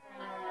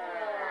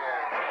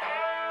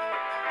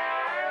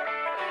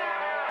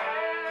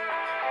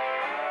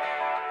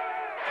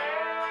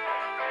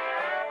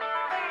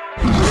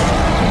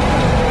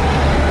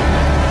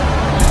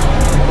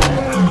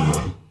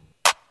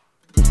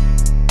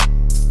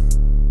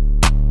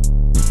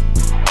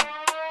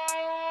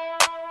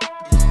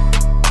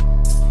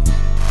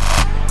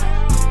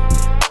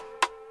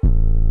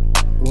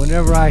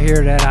Whenever I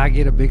hear that, I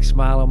get a big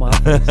smile on my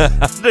face.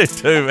 I do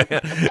too,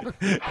 man.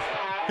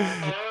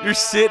 You're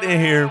sitting in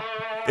here,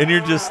 and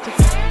you're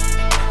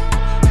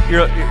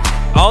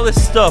all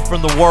this stuff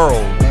from the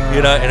world,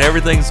 and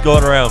everyth's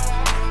going around,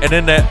 and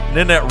then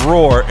that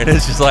roar, and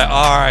it's just like,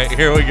 all right,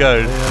 here we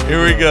go,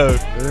 here we go.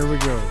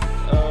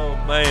 Oh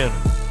man.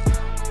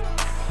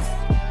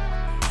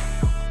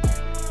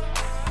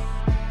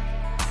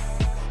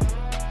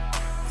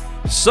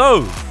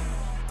 So,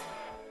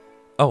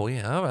 oh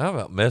yeah, how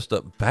about messed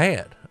up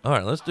bad? All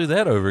right, let's do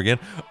that over again.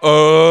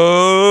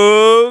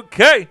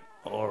 Okay.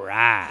 All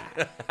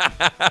right.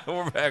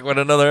 We're back with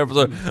another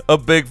episode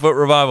of Bigfoot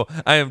Revival.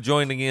 I am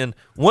joined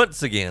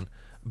once again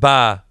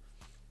by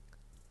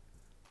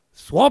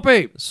Swamp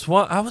Ape.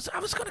 I was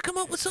going to come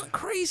up with something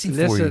crazy for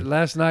you. Listen,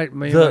 last night,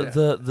 man.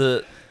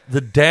 The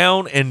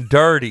down and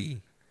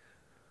dirty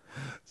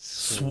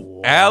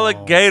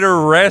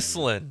alligator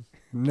wrestling.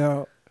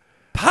 No.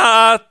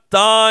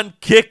 Python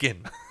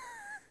kicking.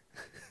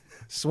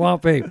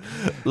 Swamp Ape.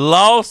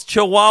 Lost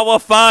Chihuahua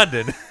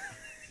finding.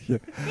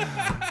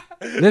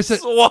 Listen,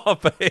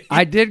 Swamp Ape.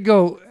 I did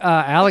go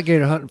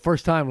alligator hunting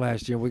first time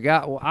last year.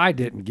 I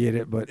didn't get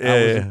it, but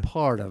I was a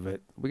part of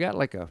it. We got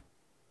like a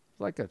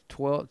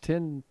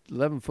 10,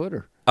 11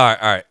 footer. All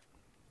right.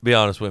 Be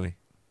honest with me.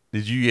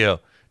 Did you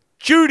yell,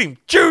 shoot him,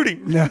 shoot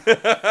him? No.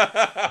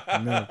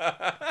 No.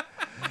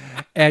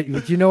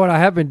 But you know what I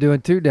have been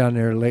doing too down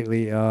there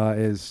lately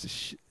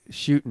is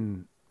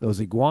shooting those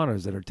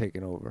iguanas that are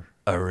taking over.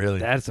 Oh, really?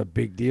 That's a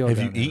big deal. Have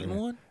you eaten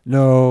one?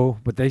 No,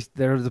 but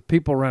there are the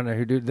people around there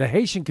who do. The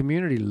Haitian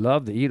community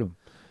love to eat them.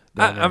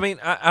 I mean,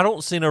 I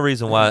don't see no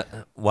reason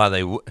why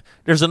they would.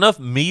 There's enough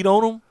meat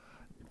on them,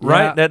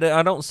 right? Yeah. That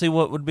I don't see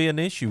what would be an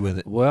issue with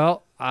it.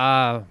 Well,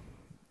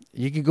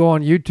 you can go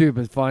on YouTube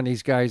and find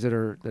these guys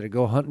that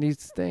go hunting these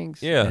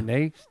things. Yeah, and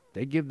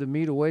they give the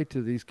meat away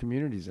to these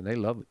communities, and they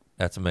love it.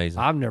 That's amazing.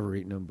 I've never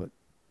eaten them, but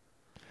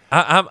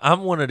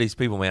I'm one of these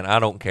people, man. I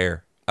don't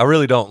care. I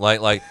really don't.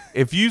 Like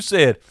if you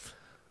said,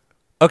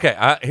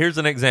 okay, here's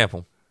an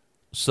example.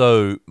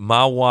 So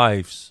my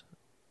wife's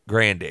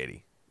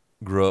granddaddy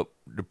grew up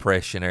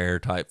Depression era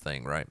type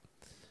thing, right?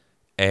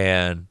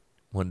 And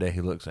one day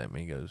he looks at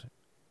me and goes,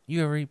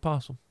 "You ever eat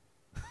possum?"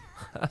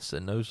 I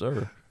said, "No,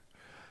 sir."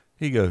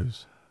 He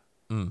goes,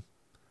 "Some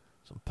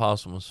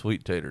possum and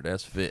sweet tater.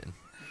 That's fitting."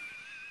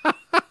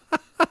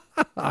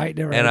 I ain't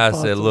never. And I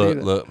said,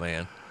 either. "Look,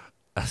 man."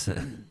 I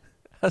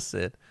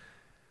said,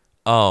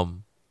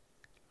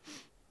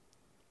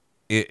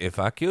 if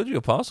I killed you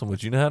a possum,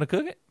 would you know how to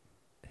cook it?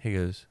 He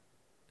goes,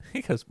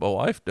 my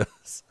wife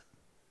does.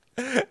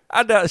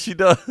 I doubt she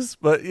does,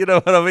 but you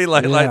know what I mean?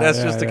 Like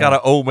that's just the kind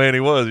of old man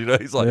he was, you know?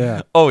 He's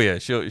like, oh yeah,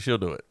 she'll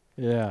do it.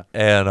 Yeah.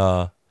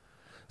 And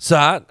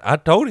so I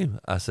told him,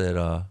 I said,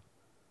 I'll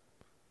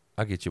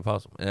get you a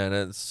possum. And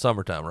it's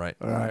summertime, right?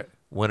 All right.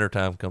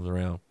 Wintertime comes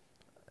around.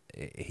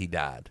 He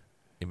died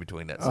in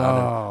between that.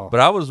 Oh. But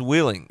I was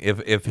willing,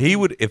 if it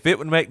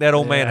would make that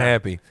old man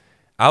happy,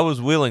 I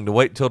was willing to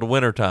wait till the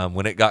wintertime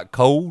when it got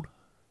cold,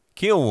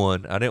 kill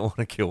one. I didn't want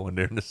to kill one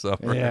during the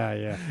summer.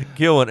 Yeah.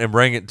 Kill one and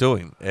bring it to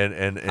him.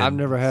 And I've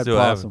never had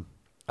possum.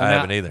 I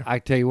haven't either. I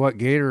tell you what,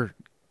 gator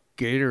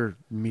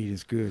meat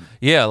is good.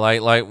 Yeah,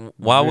 like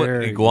why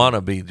would iguana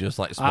be just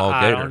like small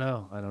gator?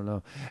 I don't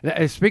know.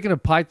 Now, speaking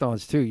of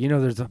pythons too, you know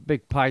there's a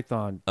big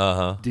python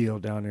deal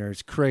down there.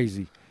 It's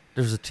crazy.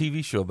 There's a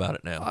TV show about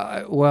it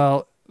now.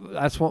 Well,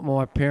 that's what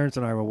my parents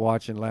and I were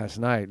watching last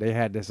night. They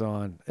had this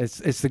on.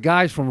 It's the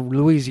guys from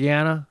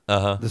Louisiana,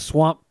 the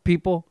swamp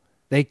people.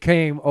 They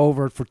came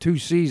over for 2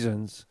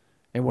 seasons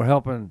and were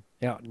helping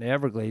out in the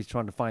Everglades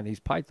trying to find these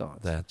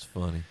pythons. That's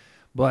funny.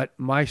 But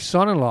my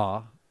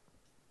son-in-law,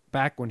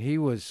 back when he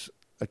was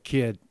a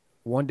kid,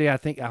 one day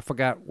I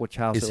forgot which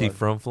house. Is he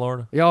from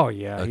Florida? Oh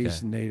yeah, okay.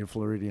 He's native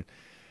Floridian.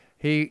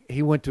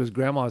 He went to his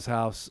grandma's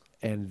house,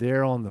 and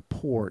there on the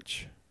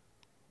porch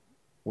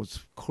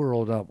was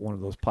curled up one of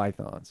those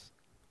pythons,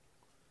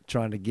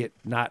 trying to get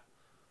not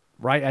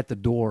right at the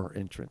door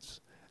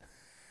entrance.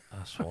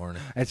 I sworn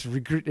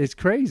it. It's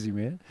crazy,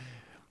 man.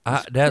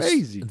 That's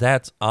crazy.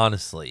 That's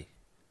honestly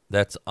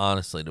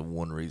the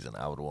one reason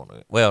I would want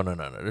to. Well, no.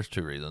 There's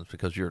 2 reasons,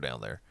 because you're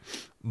down there,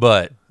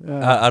 but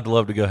I'd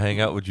love to go hang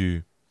out with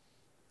you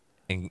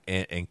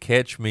and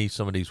catch me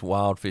some of these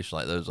wild fish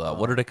like those.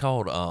 What are they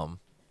called?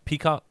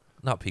 Peacock.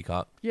 Not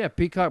peacock. Yeah,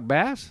 peacock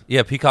bass.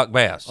 Yeah, peacock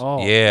bass.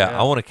 Oh, yeah.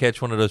 I want to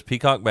catch one of those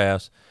peacock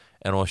bass,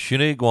 and I want to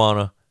shoot an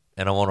iguana,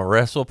 and I want to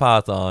wrestle a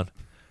python,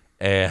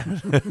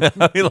 and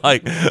I mean,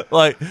 like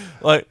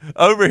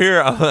over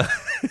here,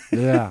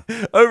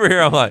 over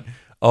here, I'm like,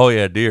 oh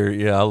yeah, deer.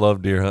 Yeah, I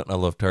love deer hunting. I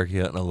love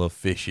turkey hunting. I love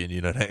fishing. You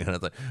know, that kind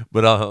of thing.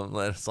 But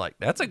it's like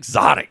that's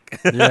exotic.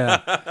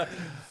 Yeah.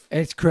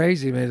 It's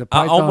crazy, man.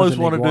 I almost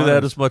want to do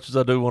that as much as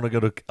I do want to go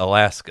to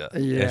Alaska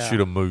and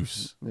shoot a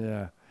moose.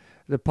 Yeah.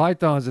 The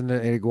pythons and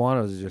the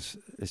iguanas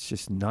it's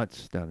just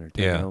nuts down there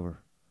taking over.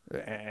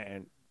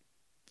 And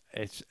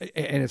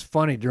it's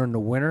funny during the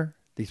winter,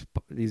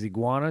 these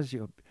iguanas,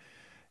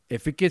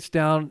 if it gets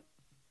down,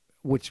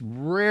 which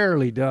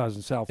rarely does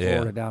in South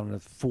Florida, down in the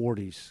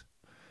 40s,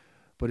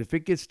 But if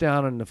it gets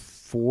down in the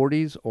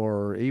 40s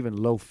or even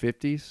low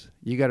 50s,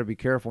 you got to be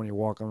careful when you're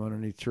walking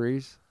underneath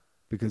trees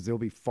because they'll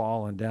be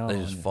falling down. They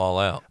just fall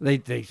out. They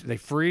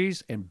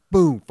freeze and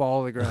boom,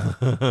 fall to the ground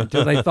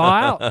until they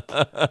thaw out.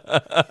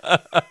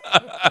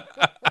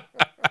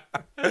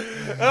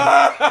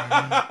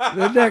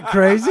 Isn't that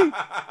crazy?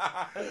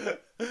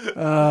 It's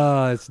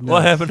nuts.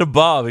 What happened to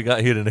Bob? He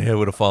got hit in the head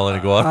with a falling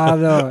iguana. I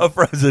know. A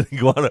frozen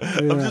iguana.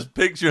 Yeah. I'm just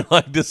picturing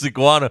like this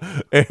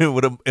iguana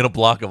in a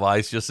block of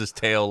ice, just his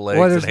tail, legs,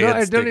 Well, and head.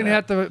 it doesn't even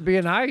have to be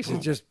an ice.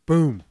 It's just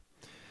boom.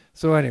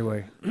 So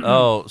anyway.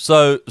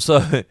 So,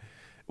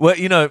 well,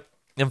 you know,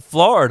 in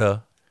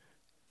Florida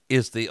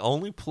is the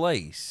only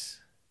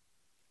place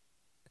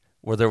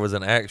where there was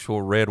an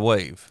actual red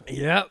wave.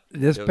 Yep.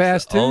 This It was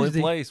past the only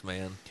Tuesday. place,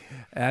 man.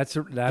 That's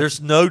There's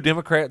no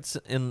Democrats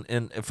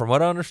in from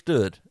what I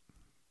understood,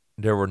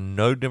 there were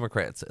no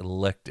Democrats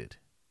elected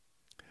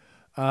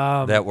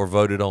that were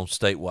voted on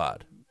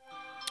statewide.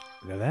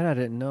 Now that I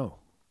didn't know.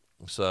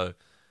 So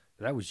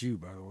That was you,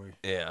 by the way.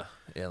 yeah.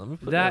 Let me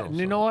put that. That On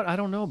you know what? I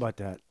don't know about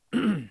that.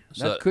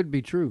 That could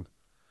be true.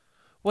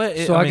 Well,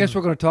 So I guess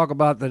we're going to talk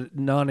about the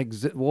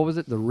what was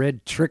it? The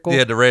red trickle.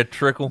 Yeah, the red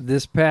trickle.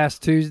 This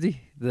past Tuesday,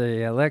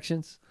 the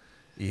elections.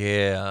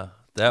 Yeah,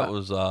 that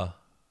was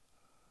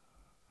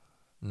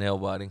nail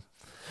biting.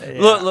 Yeah.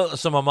 Look.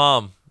 So my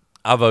mom,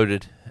 I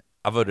voted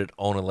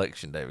on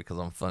election day because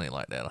I'm funny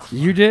like that.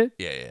 You did?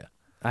 Yeah.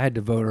 I had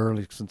to vote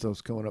early since I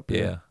was coming up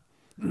here.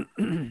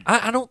 Yeah.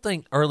 I don't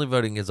think early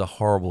voting is a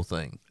horrible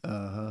thing.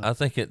 Uh-huh. I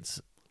think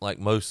it's like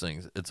most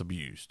things, it's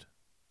abused.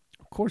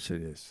 Of course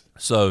it is.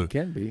 So It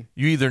can be.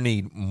 you either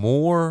need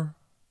more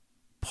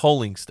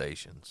polling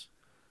stations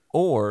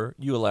or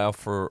you allow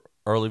for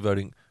early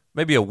voting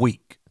maybe a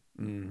week.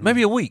 Mm-hmm.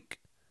 Maybe a week.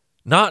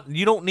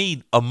 You don't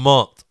need a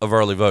month of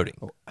early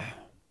voting.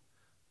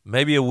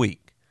 Maybe a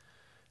week.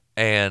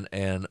 And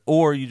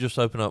or you just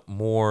open up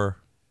more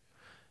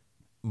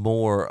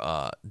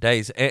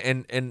days.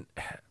 And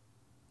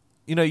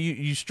you know,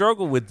 you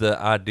struggle with the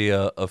idea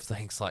of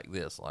things like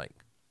this, like,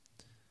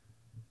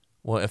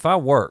 well, if I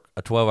work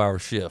a 12-hour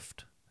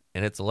shift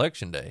and it's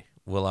election day,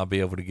 will I be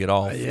able to get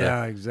off?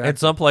 Yeah, exactly. And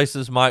some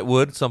places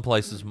would, some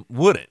places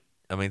wouldn't.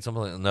 I mean, some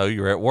places, no,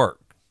 you're at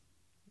work.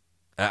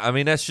 I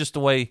mean, that's just the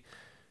way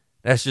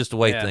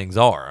Yeah. things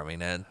are. I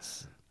mean,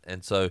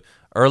 and so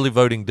early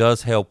voting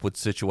does help with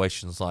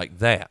situations like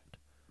that.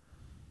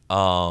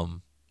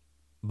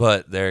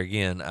 But there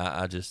again,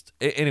 I just,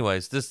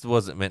 anyways, this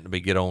wasn't meant to be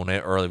get on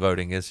at early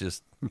voting. It's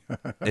just,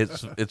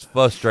 it's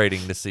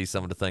frustrating to see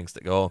some of the things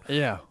that go on.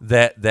 Yeah.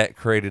 That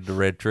created the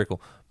red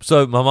trickle.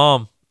 So my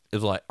mom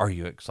is like, "Are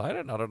you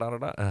excited?" Da, da, da, da,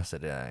 da. And I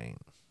said,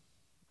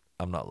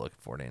 I'm not looking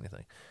forward to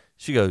anything.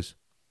 She goes,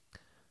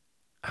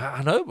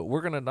 I know, but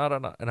we're gonna da, da,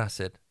 da. And I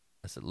said,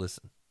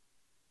 listen,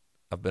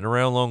 I've been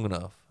around long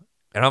enough,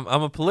 and I'm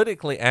a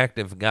politically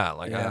active guy.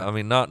 Like, Yeah. I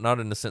mean, not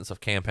in the sense of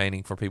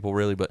campaigning for people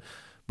really, but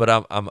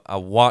I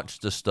watch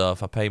the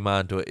stuff. I pay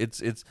mind to it.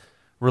 It's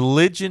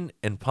religion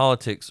and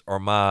politics are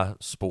my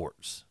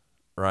sports,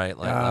 right?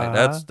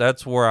 Like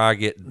that's where I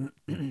get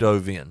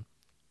dove in.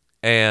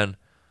 And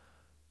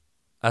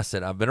I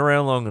said, I've been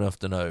around long enough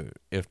to know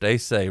if they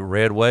say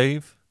red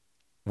wave,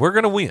 we're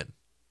gonna win.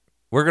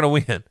 We're gonna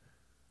win.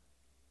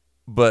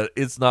 But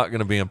it's not going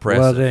to be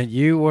impressive. Well, then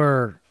you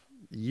were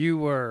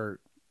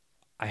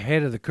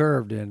ahead of the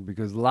curve then,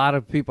 because a lot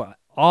of people,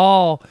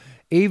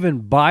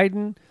 even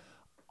Biden,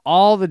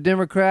 all the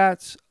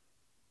Democrats,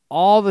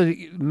 all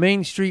the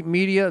Main Street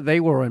media, they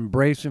were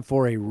embracing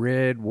for a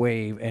red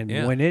wave.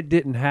 And when it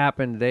didn't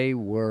happen, they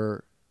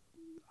were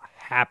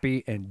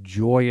happy and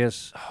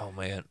joyous. Oh,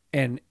 man.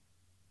 And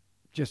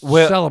just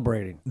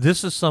celebrating.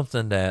 This is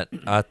something that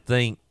I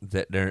think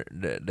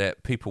that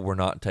people were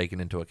not taking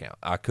into account.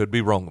 I could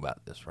be wrong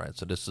about this, right?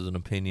 So this is an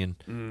opinion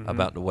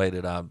about the way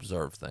that I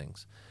observe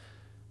things.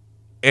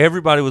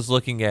 Everybody was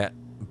looking at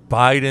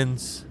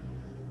Biden's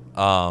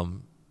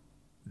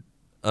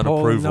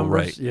unapproval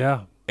rate.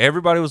 Yeah.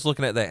 Everybody was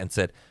looking at that and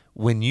said,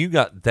 when you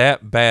got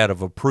that bad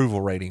of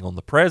approval rating on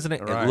the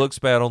president, Right. it looks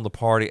bad on the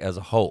party as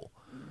a whole.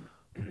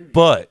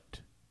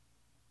 But,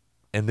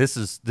 and this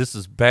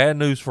is bad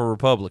news for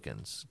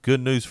Republicans, good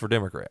news for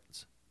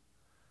Democrats.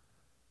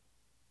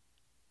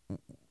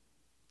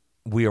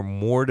 We are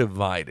more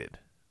divided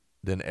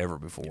than ever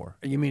before.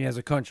 You mean as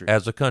a country?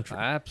 As a country.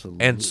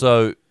 Absolutely. And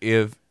so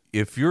if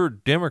you're a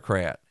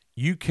Democrat,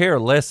 you care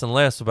less and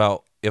less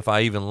about if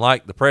I even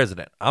like the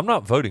president. I'm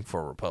not voting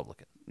for a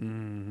Republican.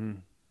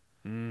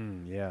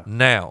 Yeah.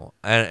 Now,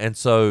 and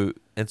so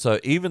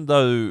even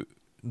though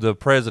the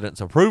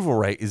president's approval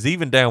rate is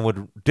even down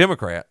with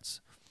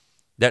Democrats,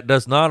 that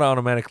does not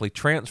automatically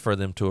transfer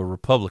them to a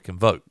Republican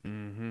vote.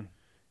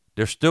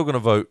 They're still going to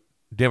vote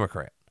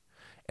Democrat.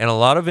 And a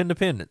lot of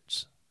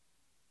independents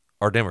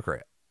are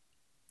Democrat.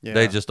 Yeah.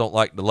 They just don't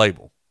like the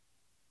label.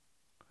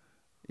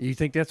 You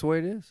think that's the way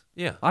it is?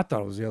 Yeah. I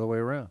thought it was the other way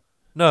around.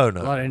 No. A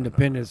lot of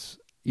independents.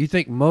 You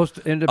think most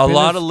A independents?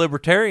 lot of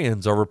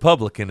libertarians are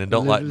Republican and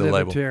don't like the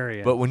label.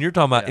 Libertarian. But when you're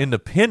talking about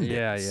independents,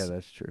 Yeah,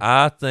 that's true.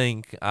 I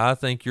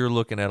think you're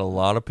looking at a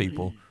lot of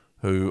people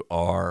who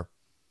are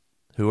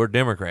who are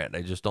Democrat.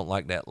 They just don't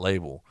like that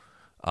label.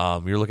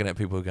 You're looking at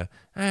people who go,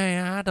 "Hey,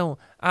 I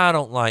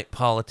don't like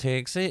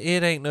politics.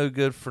 It ain't no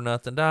good for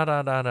nothing." Da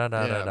da da da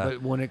da da.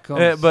 But when it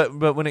comes,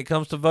 but when it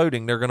comes to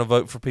voting, they're going to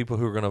vote for people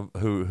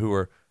who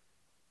are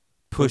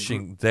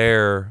pushing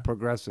their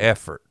progressive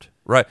effort,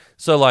 right?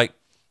 So like,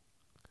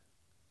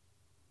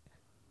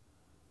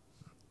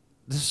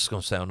 this is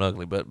going to sound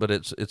ugly, but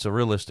it's a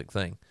realistic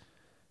thing.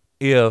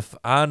 If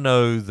I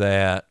know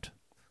that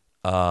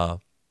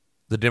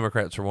the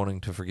Democrats are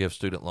wanting to forgive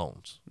student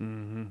loans.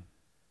 Mm-hmm.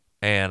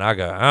 And I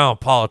go, oh,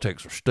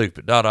 politics are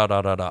stupid, da, da,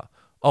 da, da, da.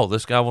 Oh,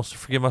 this guy wants to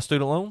forgive my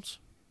student loans?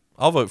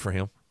 I'll vote for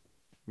him.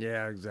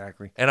 Yeah,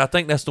 exactly. And I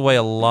think that's the way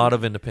a lot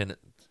of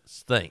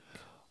independents think.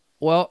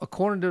 Well,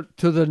 according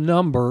to the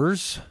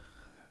numbers,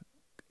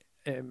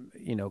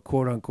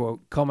 quote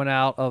unquote, coming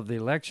out of the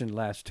election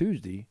last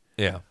Tuesday.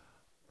 Yeah.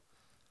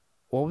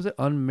 What was it?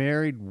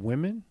 Unmarried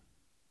women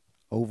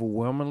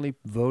overwhelmingly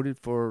voted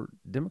for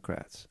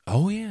Democrats.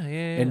 Oh, yeah.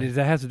 And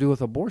that has to do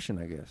with abortion,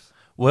 I guess.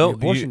 Well,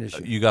 abortion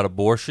issue. You got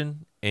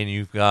abortion, and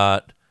you've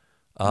got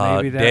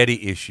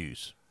daddy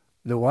issues.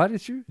 The what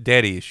issue?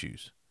 Daddy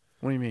issues.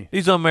 What do you mean?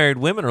 These unmarried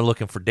women are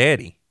looking for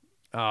daddy.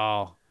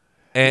 Oh.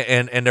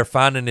 And they're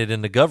finding it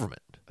in the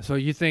government. So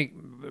you think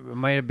it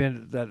might have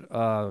been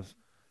that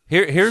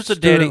here's a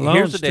daddy.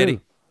 Here's a daddy.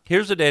 Too.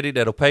 Here's a daddy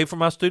that'll pay for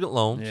my student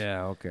loans.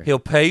 Yeah, okay. He'll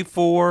pay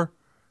for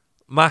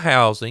my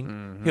housing.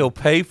 Mm-hmm. He'll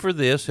pay for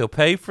this. He'll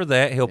pay for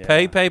that. He'll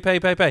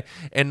pay.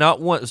 And not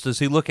once does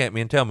he look at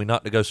me and tell me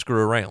not to go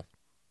screw around.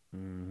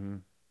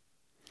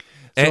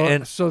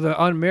 Mm-hmm. So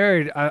the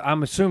unmarried,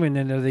 I'm assuming,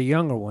 then they're the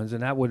younger ones,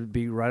 and that would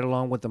be right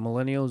along with the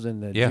millennials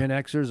and the Gen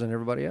Xers and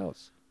everybody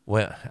else.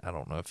 Well, I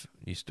don't know if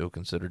you still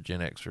consider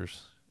Gen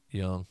Xers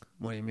young.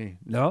 What do you mean?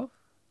 No?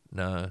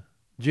 No.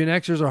 Gen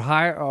Xers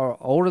are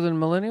older than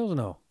millennials?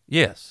 No.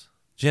 Yes.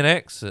 Gen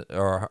X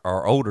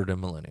are older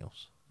than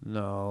millennials.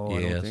 No,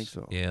 I don't think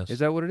so. Yes. Is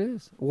that what it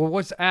is? Well,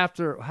 what's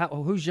after?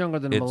 Who's younger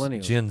than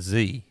millennials? Gen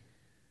Z.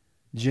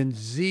 Gen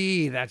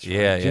Z, that's right.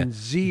 Yeah. Gen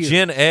Z.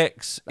 Gen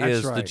X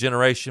is the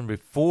generation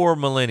before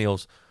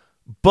millennials,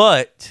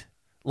 but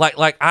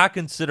like I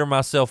consider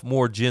myself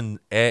more Gen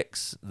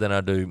X than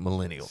I do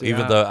millennial,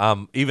 even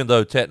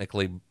though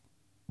technically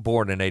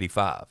born in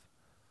 85.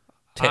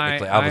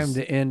 Technically, I am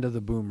the end of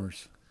the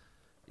boomers.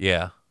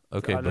 Yeah.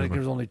 Okay. I think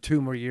there's only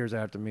 2 more years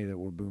after me that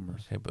were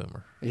boomers. Hey,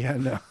 boomer. Yeah,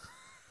 no.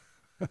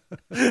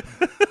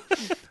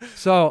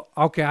 So,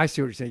 okay, I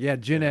see what you're saying. Yeah,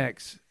 Gen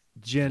X,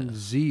 Gen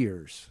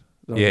Zers.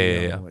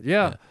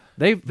 Yeah.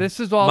 This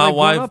is all they've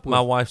grown up with.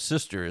 My wife's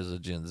sister is a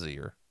Gen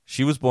Zer.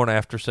 She was born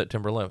after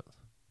September 11th.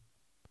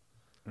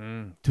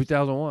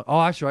 2001.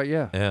 Oh, that's right,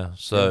 yeah. Yeah,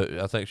 so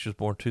I think she was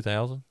born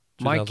 2000.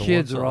 My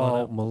kids are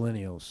all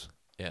millennials.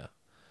 Yeah.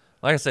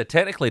 Like I said,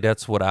 technically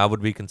that's what I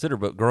would be considered,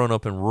 but growing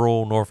up in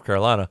rural North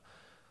Carolina,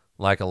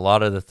 like a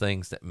lot of the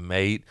things that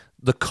made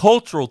the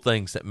cultural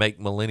things that make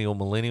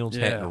millennials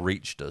hadn't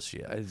reached us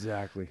yet.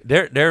 Exactly.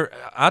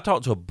 I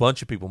talked to a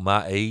bunch of people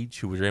my age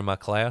who were in my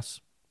class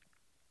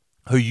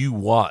who you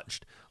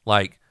watched.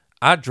 Like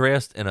I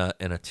dressed in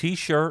a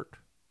t-shirt,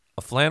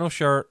 a flannel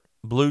shirt,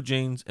 blue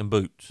jeans, and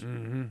boots.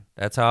 Mm-hmm.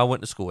 That's how I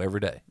went to school every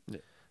day. Yeah.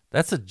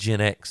 That's a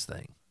Gen X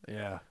thing.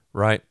 Yeah.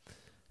 Right?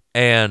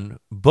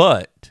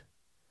 But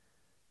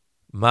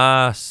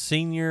my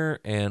senior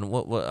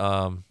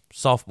and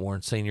sophomore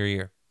and senior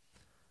year,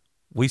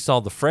 we saw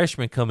the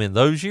freshmen come in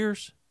those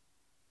years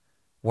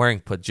wearing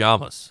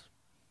pajamas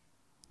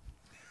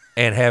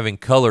and having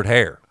colored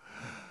hair.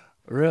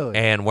 Really?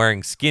 And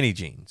wearing skinny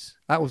jeans.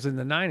 That was in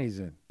the 90s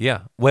then.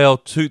 Yeah. Well,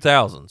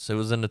 2000s. It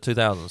was in the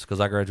 2000s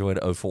because I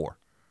graduated 2004.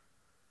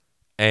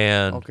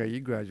 And okay, you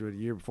graduated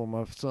a year before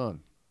my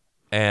son.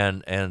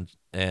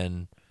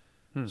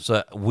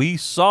 So we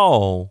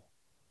saw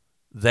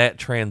that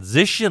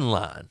transition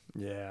line.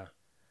 Yeah.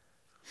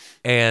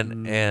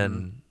 And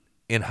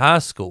in high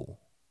school.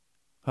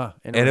 Huh.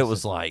 And it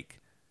was like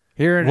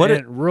here in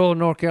rural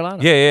North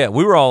Carolina. Yeah.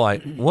 We were all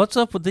like, what's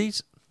up with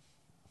these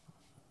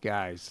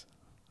guys?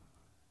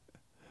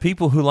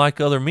 People who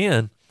like other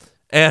men.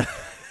 And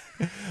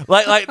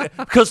like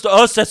because to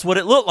us that's what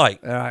it looked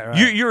like.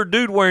 Right. You're a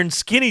dude wearing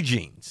skinny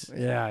jeans.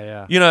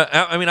 Yeah. You know,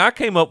 I mean, I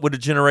came up with a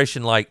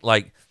generation like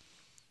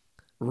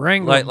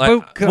Wrangler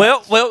boot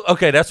cuts. Well,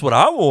 okay, that's what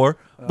I wore.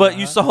 But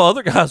you saw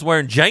other guys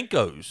wearing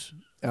Jankos,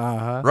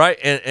 right?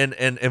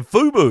 And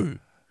FUBU,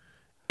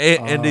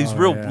 and these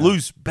real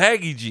loose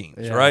baggy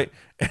jeans, right?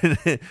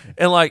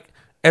 And like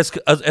as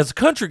a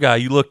country guy,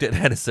 you looked at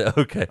that and said,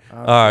 "Okay,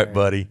 all right,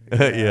 buddy,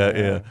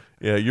 yeah,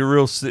 you're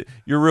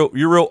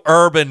real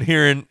urban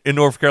here in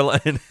North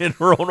Carolina, in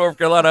rural North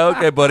Carolina.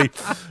 Okay, buddy,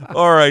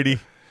 all righty."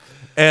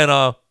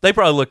 And they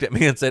probably looked at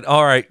me and said,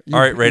 all right,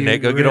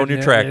 redneck, go get on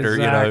your tractor,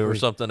 exactly. Or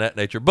something of that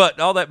nature. But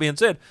all that being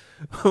said,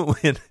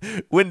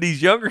 when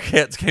these younger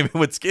cats came in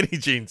with skinny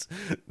jeans,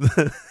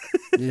 the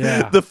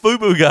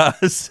FUBU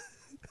guys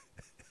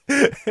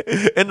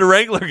and the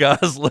Wrangler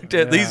guys looked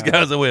at these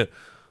guys and went,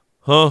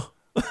 huh?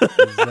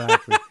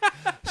 Exactly.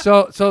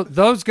 So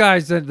those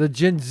guys, the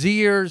Gen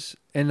Zers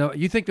And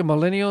you think the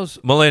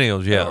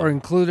millennials yeah, are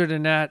included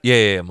in that?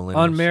 Yeah,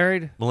 millennials.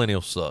 Unmarried?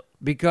 Millennials suck.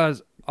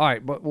 Because, all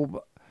right, but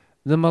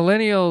the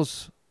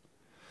millennials.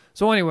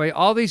 So anyway,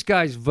 all these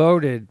guys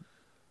voted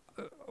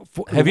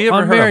for Have you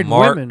ever unmarried heard of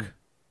Mark? women.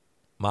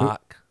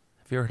 Mark.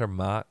 Have you ever heard of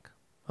Mark?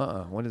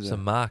 What is So that?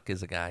 Mark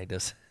is a guy.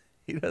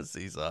 He does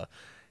these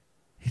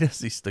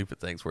stupid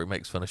things where he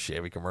makes fun of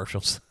Chevy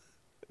commercials.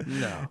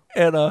 No.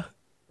 And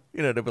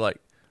they'll be like,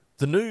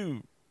 the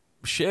new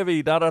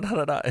Chevy, da da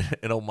da da da,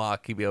 and old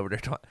Mark, he'd be over there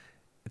talking,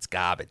 it's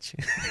garbage.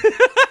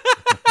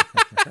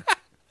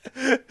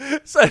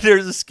 So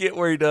there's a skit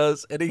where he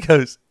does, and he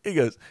goes,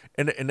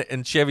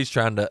 and Chevy's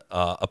trying to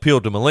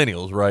appeal to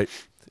millennials, right?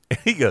 And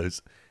he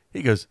goes,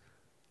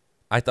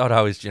 I thought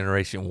I was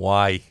Generation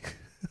Y.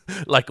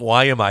 Like,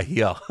 why am I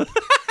here?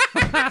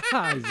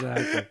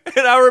 Exactly.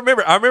 And I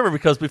remember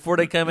because before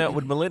they came out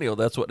with millennial,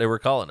 that's what they were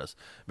calling us,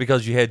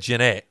 because you had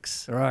Gen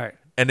X, Right.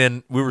 and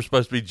then we were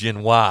supposed to be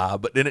Gen Y,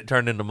 but then it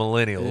turned into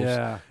millennials.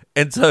 Yeah.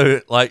 And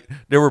so, like,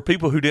 there were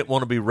people who didn't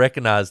want to be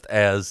recognized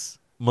as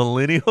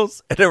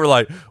millennials, and they were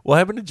like, what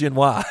happened to Gen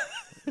Y?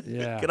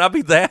 Yeah. Can I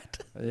be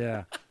that?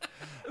 Yeah.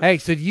 Hey,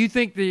 so do you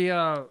think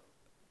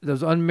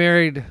those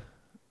unmarried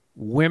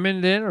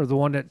women then are the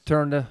one that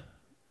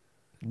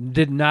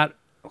did not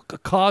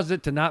cause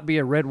it to not be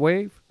a red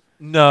wave?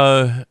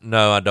 No,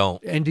 I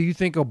don't. And do you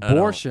think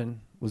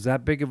abortion was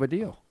that big of a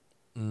deal?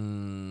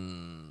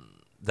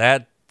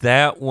 That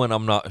one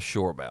I'm not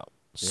sure about.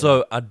 Yeah.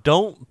 So I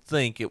don't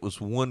think it was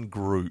one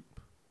group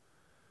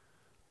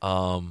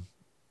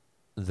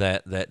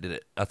that did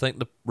it. I think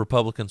the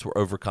Republicans were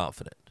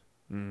overconfident.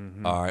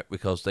 Mm-hmm. All right,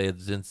 because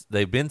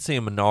they've been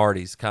seeing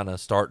minorities kind of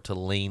start to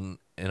lean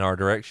in our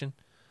direction.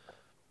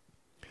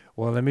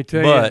 Well, let me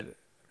tell you.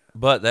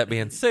 But that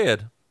being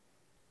said,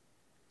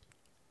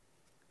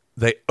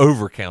 they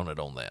overcounted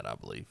on that, I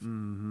believe.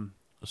 Mm-hmm.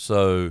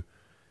 So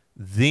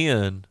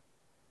then,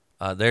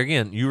 there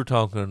again, you were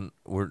talking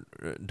with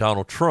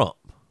Donald Trump.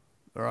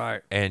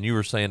 Right. And you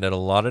were saying that a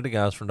lot of the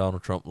guys from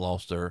Donald Trump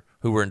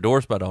who were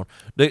endorsed by Donald,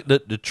 the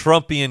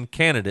Trumpian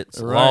candidates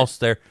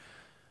lost their.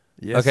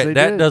 Yes, okay,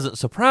 that did. Doesn't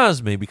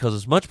surprise me, because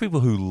as much people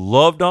who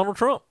love Donald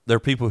Trump, there are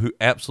people who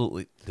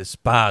absolutely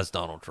despise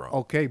Donald Trump.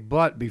 Okay,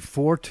 but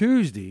before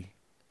Tuesday,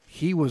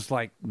 he was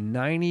like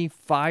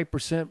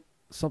 95%,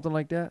 something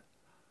like that,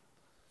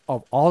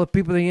 of all the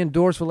people they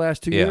endorsed for the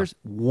last 2 years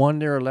won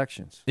their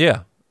elections.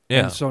 Yeah,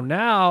 yeah. And so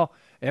now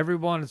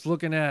everyone is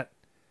looking at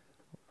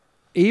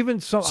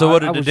even some. So what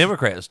did the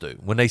Democrats do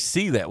when they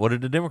see that? What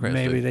did the Democrats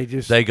do? Maybe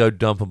they go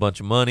dump a bunch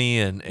of money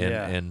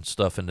and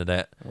stuff into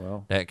that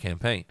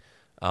campaign.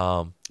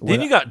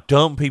 Then you got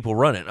dumb people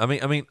running. I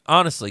mean,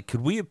 honestly, could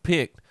we have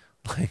picked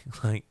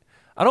like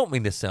I don't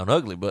mean to sound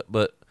ugly,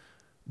 but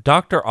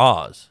Dr.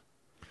 Oz.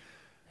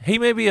 He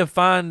may be a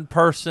fine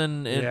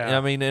person,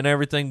 and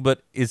everything,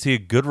 but is he a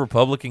good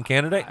Republican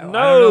candidate? No,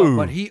 I don't know,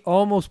 but he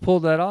almost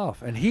pulled that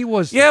off, and he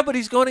was. Yeah, but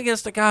he's going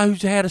against a guy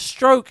who's had a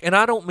stroke, and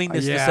I don't mean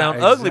this to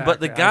sound ugly, but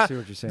the guy,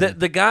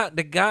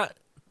 the guy,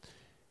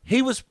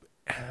 he was.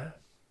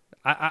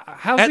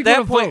 How's he going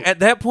to vote? At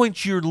that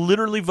point, you're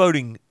literally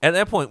voting. At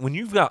that point, when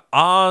you've got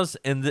Oz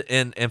and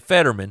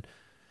Fetterman,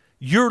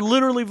 you're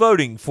literally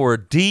voting for a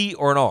D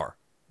or an R,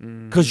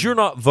 because you're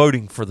not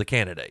voting for the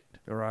candidate.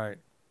 Right.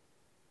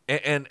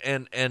 And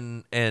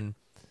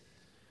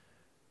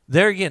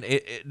there again,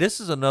 this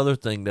is another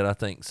thing that I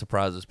think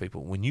surprises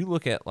people. When you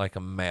look at like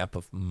a map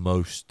of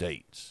most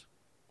states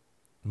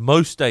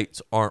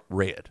aren't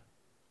red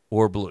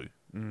or blue.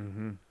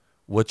 Mm-hmm.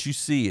 What you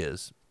see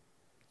is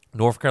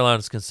North Carolina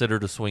is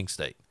considered a swing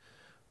state.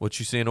 What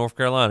you see in North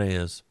Carolina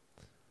is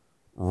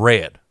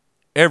red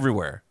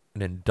everywhere,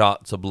 and then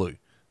dots of blue.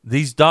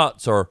 These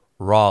dots are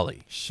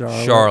Raleigh,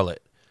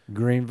 Charlotte,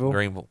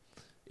 Greenville.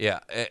 Yeah,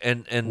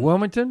 and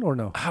Wilmington or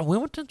no?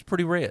 Wilmington's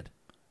pretty red.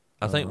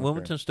 I think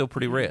Wilmington's still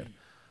pretty red.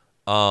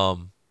 But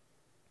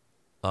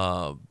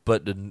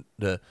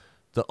the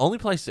only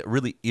place that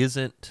really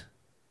isn't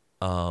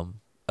a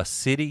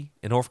city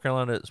in North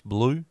Carolina that's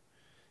blue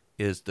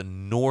is the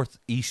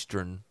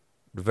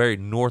very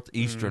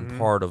northeastern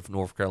part of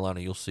North Carolina.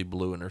 You'll see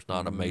blue, and there's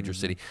not a major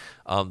city.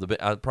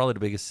 Probably the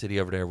biggest city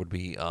over there would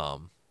be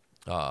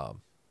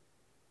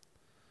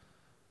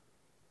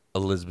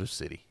Elizabeth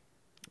City.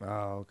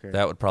 Oh, okay.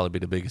 That would probably be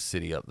the biggest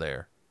city up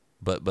there,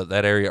 but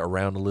that area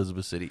around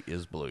Elizabeth City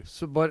is blue.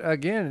 So, but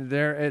again,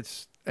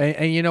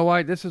 and you know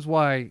why? This is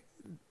why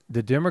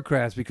the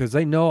Democrats, because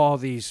they know all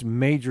these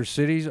major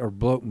cities are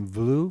bloating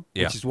blue,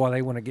 which is why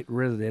they want to get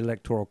rid of the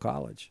Electoral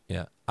College.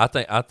 Yeah, I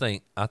think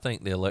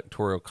the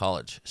Electoral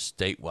College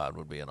statewide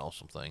would be an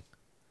awesome thing.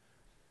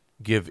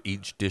 Give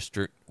each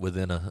district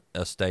within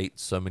a state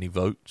so many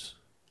votes,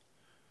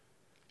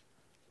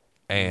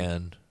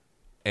 and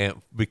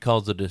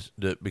because of this,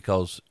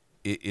 because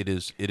it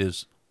is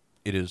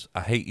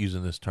I hate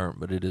using this term,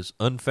 but it is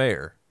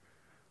unfair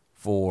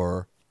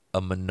for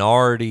a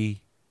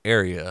minority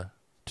area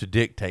to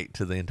dictate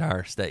to the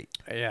entire state.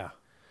 Yeah.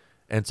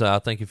 And so I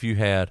think if you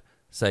had,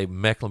 say,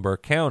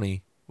 Mecklenburg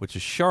County, which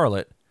is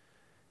Charlotte,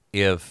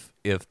 if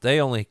they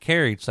only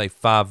carried, say,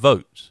 5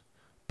 votes,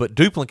 but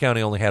Duplin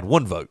County only had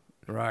 1 vote.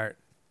 Right.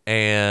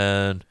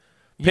 And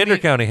Pender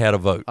County had a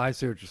vote. I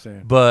see what you're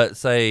saying. But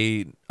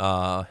say,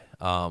 not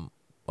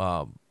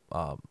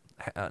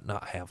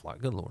Havelock,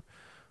 good Lord.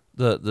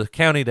 The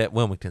county that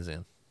Wilmington's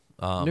in,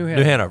 New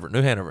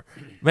Hanover.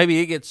 Maybe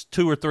it gets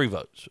 2 or 3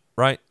 votes,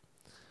 right?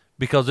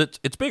 Because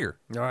it's bigger.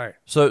 All right.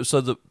 So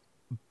the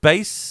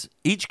base,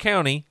 each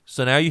county,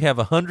 so now you have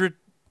 100.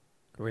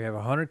 We have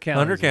 100 counties.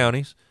 100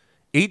 counties.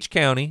 Each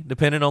county,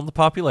 depending on the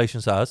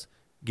population size,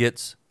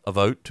 gets a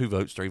vote, 2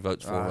 votes, 3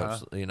 votes, 4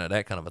 votes,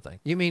 that kind of a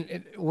thing. You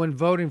mean when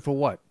voting for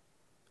what?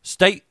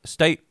 State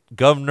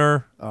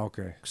governor.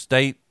 Okay.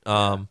 State.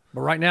 But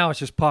right now it's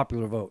just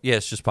popular vote. Yeah,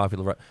 it's just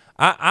popular vote.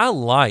 I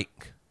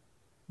like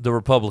the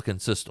Republican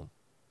system.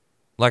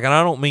 Like, and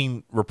I don't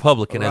mean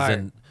Republican as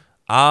in,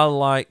 I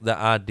like the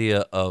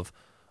idea of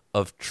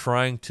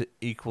trying to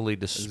equally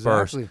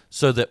disperse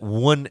so that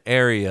one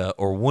area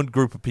or one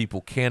group of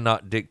people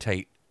cannot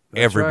dictate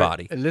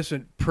everybody. Right. And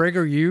listen,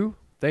 PragerU,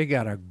 they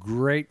got a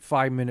great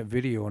 5-minute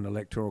video on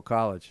Electoral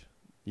College.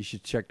 You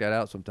should check that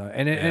out sometime.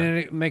 And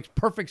it makes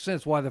perfect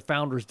sense why the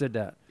founders did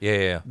that.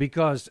 Yeah.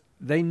 Because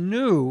they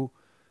knew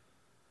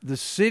the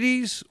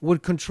cities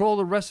would control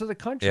the rest of the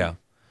country. Yeah.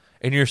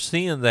 And you're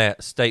seeing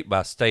that state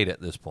by state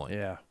at this point.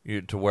 Yeah.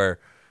 To where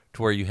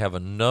you have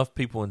enough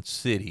people in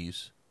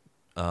cities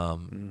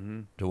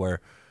to where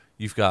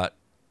you've got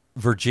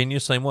Virginia,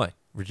 same way.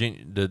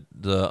 Virginia,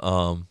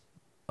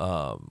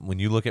 when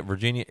you look at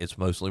Virginia, it's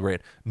mostly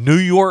red. New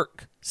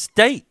York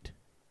State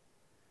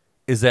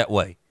is that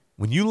way.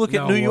 When you look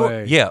at New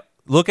York,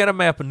 look at a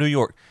map of New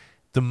York.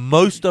 The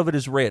most of it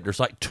is red. There's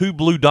like 2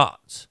 blue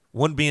dots.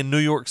 One being New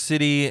York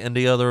City and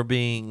the other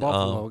being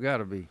Buffalo.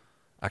 Gotta be.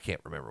 I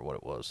can't remember what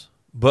it was.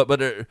 But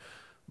this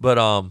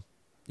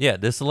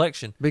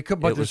election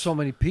but there's so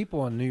many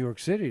people in New York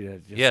City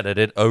that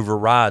it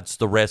overrides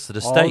the rest of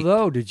the state.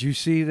 Although, did you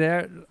see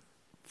that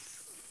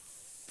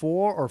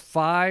 4 or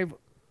 5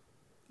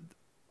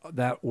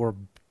 that were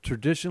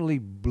traditionally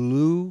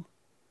blue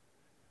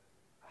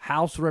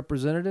House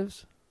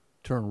representatives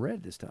turned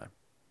red this time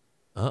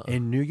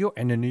in New York,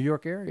 in the New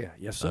York area?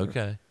 Yes, sir.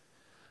 Okay.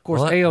 Of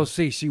course,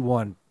 AOC, she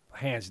won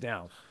hands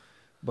down.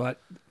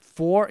 But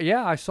 4,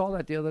 I saw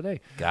that the other day.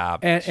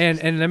 Garbage.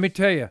 And let me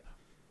tell you,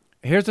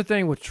 here's the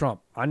thing with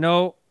Trump. I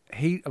know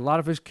a lot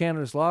of his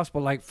candidates lost,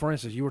 but like, for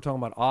instance, you were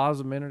talking about Oz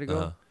a minute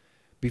ago.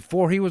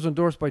 Before he was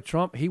endorsed by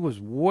Trump, he was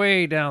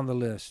way down the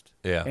list.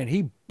 Yeah. And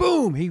he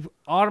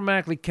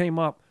automatically came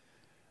up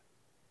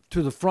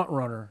to the front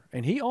runner,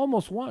 and he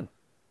almost won.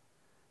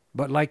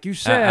 But like you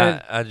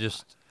said, I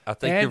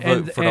think you're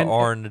voting for the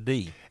R and the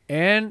D.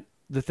 And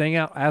the thing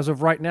out as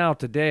of right now,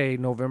 today,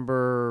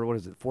 November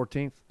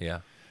 14th?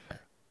 Yeah.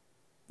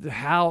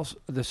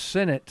 The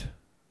Senate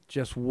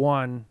just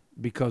won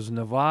because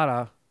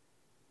Nevada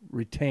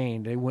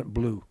retained. They went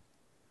blue.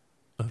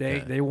 Okay.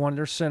 They won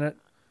their Senate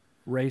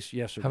race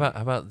yesterday.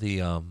 How about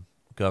the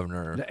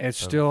governor? It's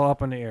still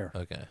up in the air.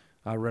 Okay.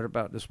 I read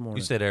about it this morning.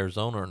 You said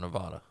Arizona or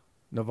Nevada?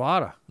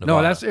 Nevada.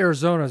 No, that's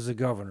Arizona as the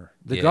governor.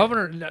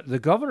 The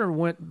governor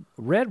went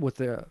red with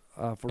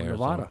for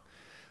Nevada.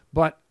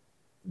 But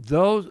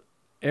those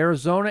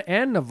Arizona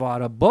and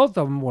Nevada, both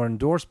of them were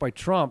endorsed by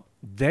Trump.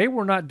 They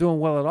were not doing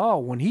well at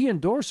all. When he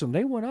endorsed them,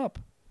 they went up,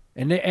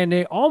 and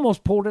they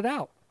almost pulled it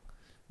out.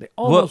 They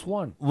almost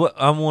won. What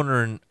I'm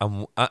wondering,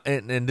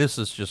 and this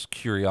is just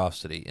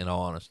curiosity, in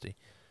all honesty,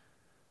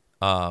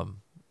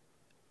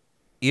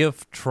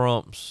 if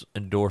Trump's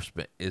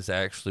endorsement is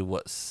actually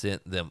what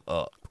sent them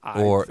up,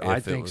 I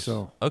think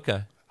so.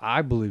 Okay,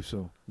 I believe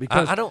so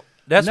because I don't.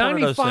 That's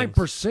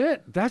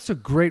 95%. That's a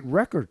great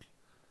record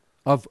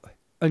of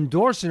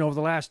endorsing over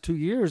the last 2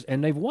 years,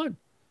 and they've won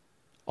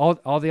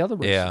all the other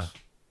races. Yeah,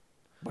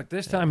 but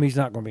this time he's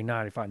not going to be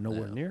 95.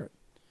 Nowhere near it.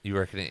 You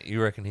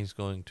reckon he's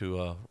going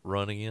to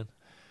run again?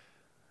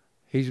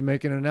 He's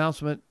making an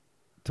announcement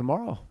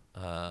tomorrow.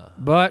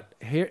 But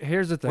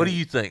here's the thing. What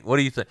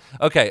do you think?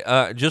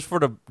 Okay, just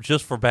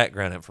for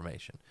background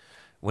information,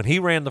 when he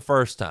ran the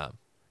first time,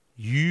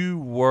 you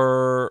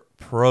were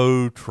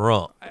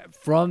pro-Trump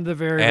from the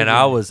very and beginning.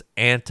 I was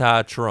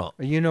anti-Trump.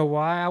 You know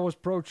why I was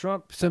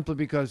pro-Trump? Simply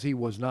because he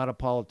was not a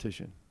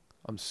politician.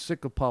 I'm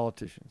sick of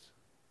politicians.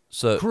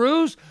 So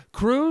Cruz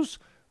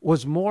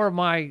was more of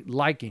my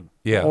liking,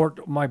 or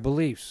my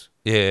beliefs.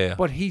 Yeah.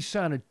 But he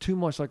sounded too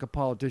much like a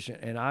politician,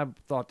 and I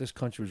thought this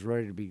country was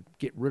ready to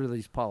get rid of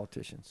these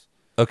politicians.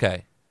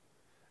 Okay.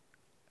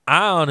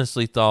 I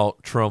honestly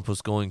thought Trump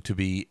was going to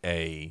be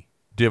a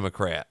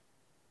Democrat.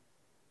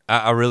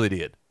 I really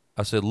did.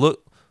 I said,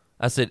 look,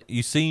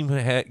 you see him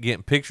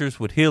getting pictures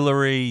with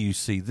Hillary. You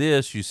see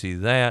this, you see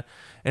that.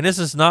 And this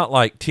is not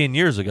like 10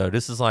 years ago.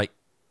 This is like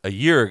a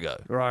year ago.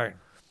 Right.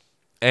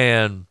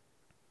 And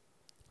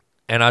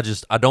I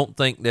don't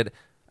think,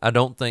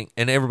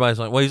 and everybody's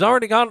like, well, he's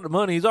already got the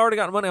money.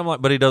 I'm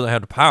like, but he doesn't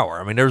have the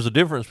power. I mean, there's a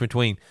difference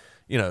between,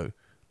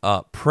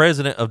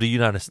 President of the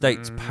United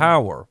States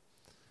power.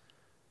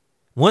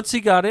 Once he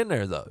got in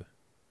there, though,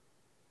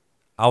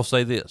 I'll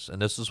say this,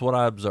 and this is what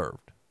I observed.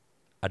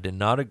 I did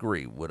not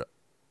agree with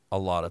a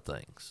lot of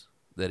things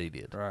that he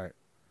did. Right.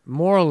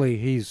 Morally,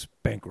 he's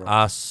bankrupt.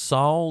 I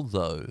saw,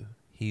 though,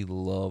 he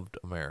loved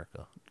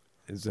America.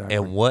 Exactly.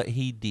 And what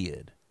he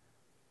did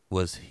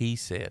was he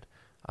said,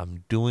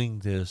 I'm doing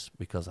this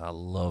because I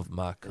love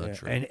my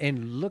country. Yeah.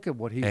 And look at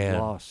what he's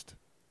lost.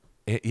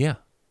 Yeah.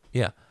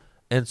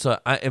 And so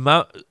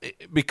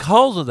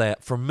because of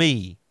that, for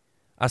me,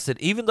 I said,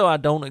 even though I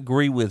don't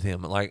agree with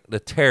him, like the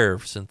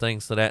tariffs and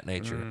things of that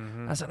nature,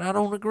 I said, I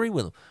don't agree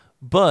with him.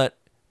 But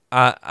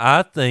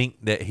I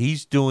think that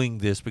he's doing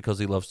this because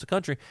he loves the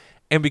country.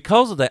 And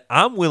because of that,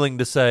 I'm willing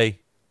to say,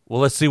 well,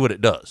 let's see what it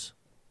does.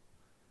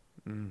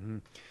 Mm-hmm.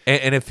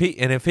 And if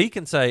he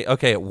can say,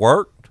 okay, it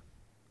worked,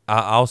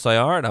 I'll say,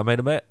 all right, I made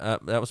a bet.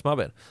 That was my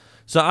bet.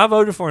 So I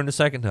voted for him the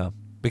second time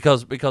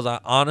because I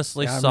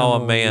honestly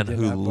saw a man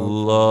who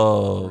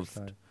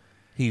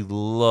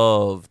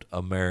loved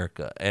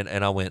America, and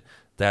I went,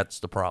 that's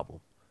the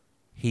problem.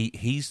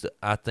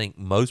 I think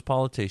most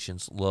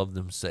politicians love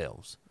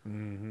themselves,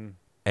 and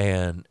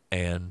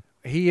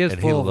he is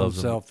full of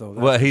himself, though.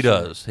 Well, he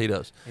does.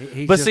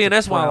 But see, and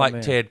that's why I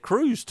like Ted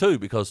Cruz too,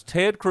 because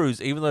Ted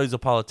Cruz, even though he's a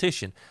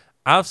politician,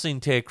 I've seen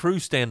Ted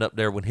Cruz stand up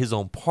there when his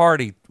own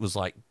party was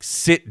like,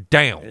 sit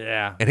down.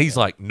 Yeah. And he's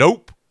like,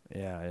 nope.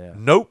 Yeah.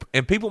 Nope.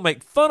 And people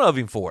make fun of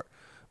him for it.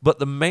 But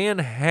the man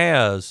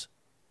has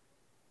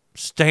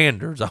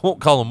standards. I won't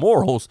call them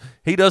morals.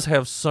 He does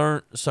have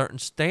certain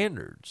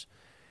standards.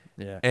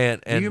 Yeah.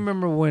 And do you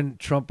remember when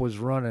Trump was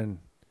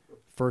running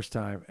first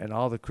time and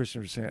all the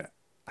Christians were saying,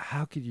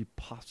 how could you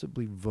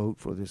possibly vote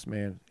for this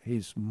man?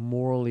 He's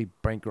morally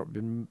bankrupt.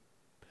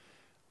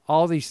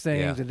 All these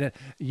things. Yeah. And then,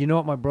 you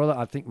know what,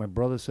 I think my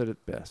brother said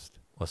it best.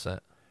 What's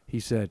that? He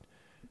said,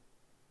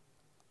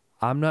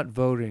 I'm not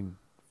voting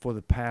for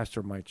the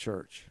pastor of my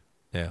church.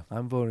 Yeah.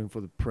 I'm voting for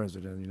the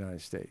president of the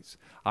United States.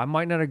 I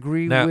might not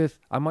agree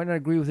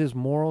with his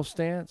moral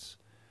stance,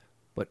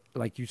 but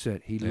like you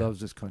said, he loves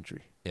this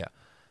country. Yeah.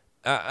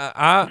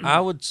 I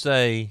would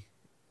say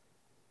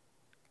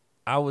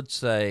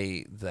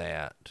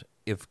that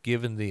if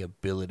given the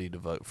ability to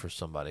vote for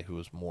somebody who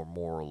is more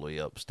morally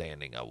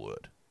upstanding, I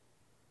would.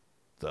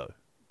 Though.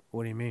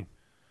 What do you mean?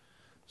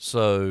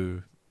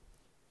 So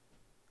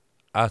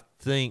I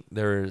think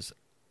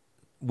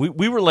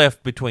we were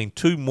left between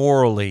two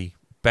morally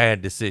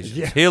bad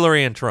decisions,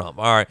 Hillary and Trump.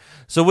 All right.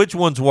 So which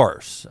one's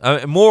worse?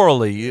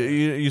 Morally,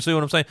 you see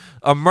what I'm saying?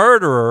 A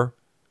murderer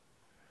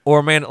or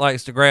a man that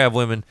likes to grab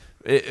women,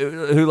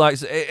 who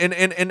likes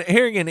and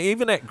here again,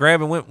 even that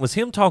grabbing women was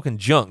him talking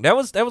junk. That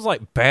was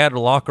like bad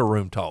locker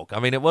room talk. I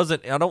mean, it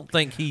wasn't. I don't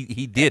think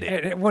he did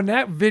it. And when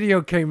that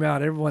video came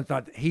out, everyone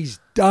thought he's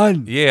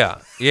done. Yeah,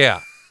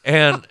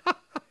 and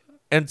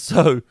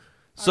so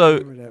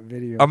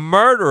a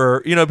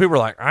murderer. You know, people are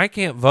like, I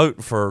can't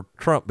vote for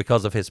Trump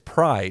because of his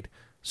pride.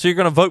 So you're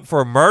going to vote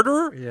for a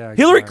murderer? Yeah, exactly.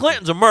 Hillary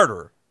Clinton's a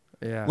murderer.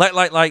 Yeah,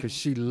 like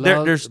she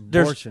loves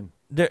abortion.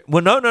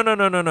 Well,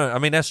 no. I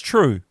mean, that's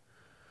true.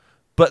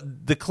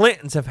 But the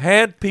Clintons have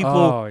had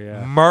people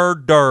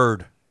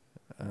murdered.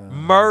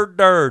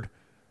 Murdered.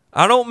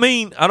 I don't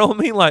mean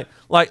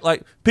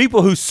like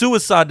people who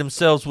suicide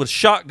themselves with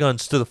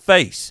shotguns to the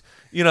face.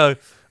 You know,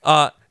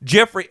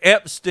 Jeffrey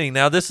Epstein.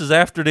 Now this is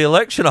after the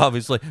election,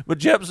 obviously, but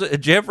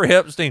Jeffrey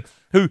Epstein,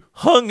 who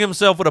hung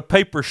himself with a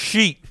paper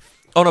sheet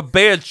on a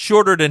bed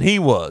shorter than he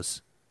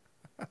was.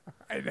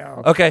 I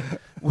know. Okay.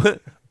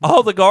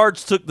 All the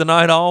guards took the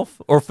night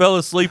off or fell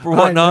asleep or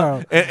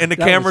whatnot, and the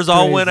cameras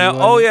all went out.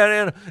 Oh,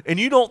 yeah. And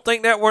you don't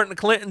think that weren't the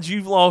Clintons?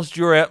 You've lost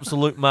your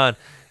absolute mind.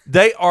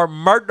 They are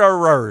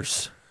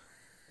murderers.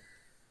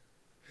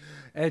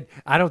 And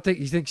I don't think –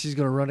 you think she's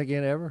going to run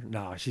again ever?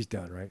 No, she's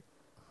done, right?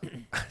 Who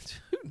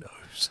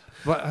knows?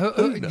 But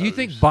who knows? Do you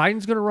think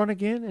Biden's going to run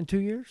again in 2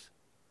 years?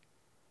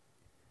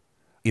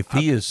 If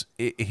he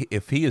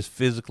is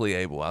physically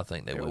able, I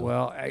think they will.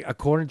 Well,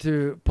 according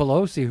to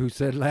Pelosi, who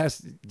said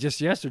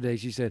just yesterday,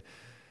 she said,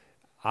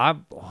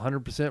 "I'm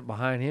 100%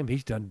 behind him.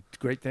 He's done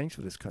great things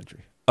for this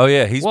country." Oh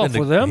yeah, he's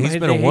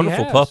been a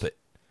wonderful puppet.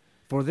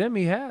 For them,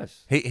 he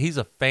has. He's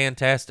a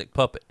fantastic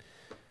puppet.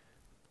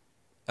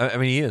 I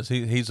mean, he is.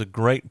 He's a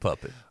great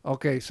puppet.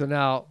 Okay, so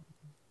now.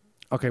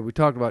 Okay, we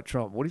talked about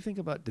Trump. What do you think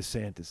about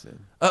DeSantis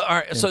then? All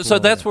right, so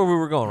that's where we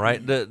were going,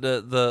 right?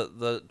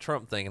 The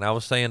Trump thing, and I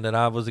was saying that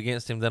I was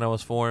against him, then I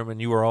was for him,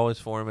 and you were always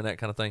for him, and that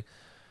kind of thing.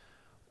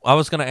 I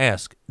was going to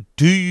ask,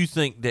 do you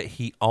think that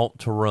he ought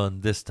to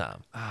run this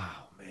time? Oh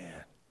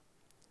man!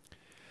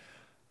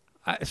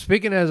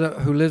 Speaking as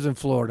who lives in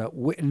Florida,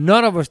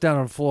 none of us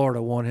down in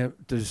Florida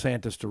want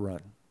DeSantis to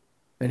run,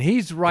 and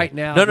he's right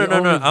now. No.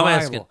 I'm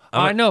asking.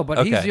 I know,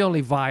 but he's the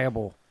only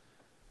viable.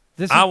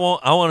 I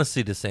want to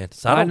see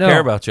DeSantis. I don't care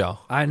about y'all.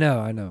 I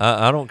know.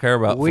 I don't care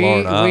about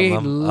Florida.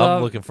 I'm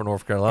looking for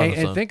North Carolina.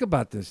 And think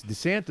about this: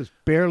 DeSantis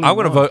barely. I'm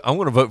going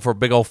to vote for a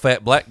big old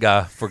fat black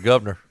guy for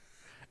governor.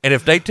 And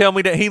if they tell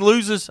me that he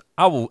loses,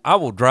 I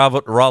will drive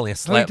up to Raleigh and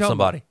slap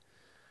somebody.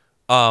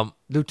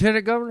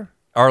 Lieutenant governor.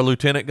 Our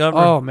lieutenant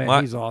governor. Oh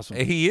man, he's awesome.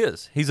 He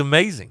is. He's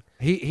amazing.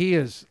 He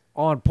is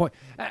on point.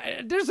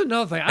 There's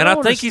another thing,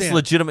 I think he's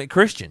legitimate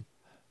Christian.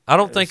 I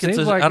don't think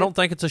I don't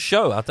think it's a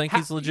show. I think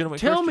he's a legitimate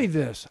Christian. Tell me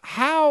this.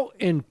 How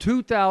in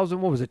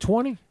 2000, what was it,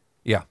 20?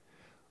 Yeah.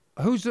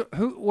 What is it,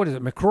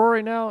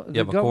 McCrory now?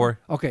 Yeah, McCrory.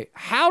 Okay.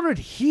 How did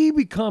he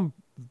become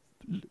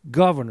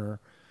governor,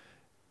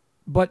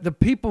 but the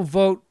people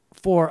vote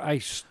for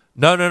a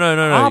No.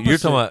 You're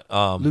talking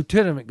about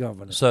lieutenant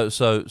governor. So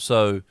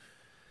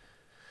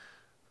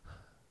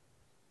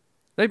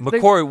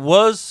McCrory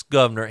was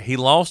governor. He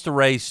lost the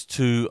race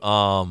to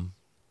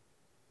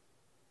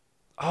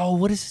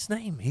what is his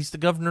name? He's the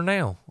governor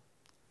now.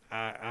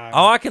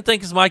 I can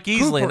think is Mike Easley,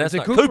 Cooper. and that's Is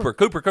not it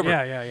Cooper.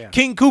 Yeah.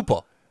 King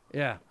Cooper.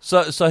 Yeah.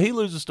 So he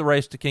loses the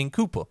race to King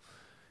Cooper.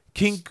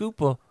 King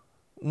Cooper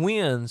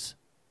wins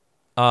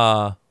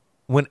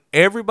when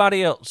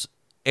everybody else,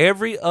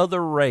 every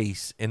other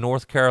race in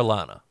North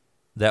Carolina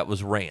that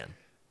was ran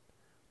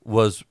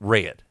was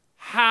red.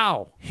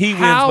 How? He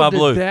wins by blue.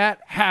 How did that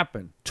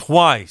happen?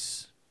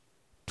 Twice.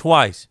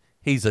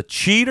 He's a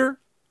cheater.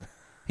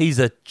 He's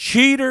a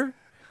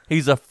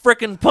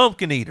frickin'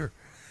 pumpkin eater.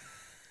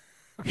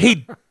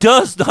 He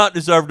does not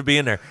deserve to be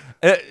in there.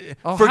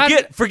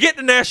 Forget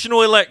the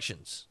national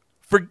elections.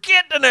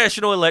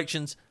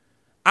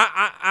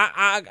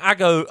 I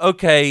go,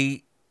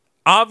 okay,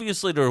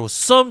 obviously there was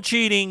some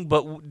cheating,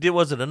 but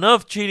was it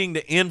enough cheating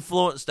to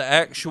influence the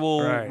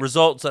actual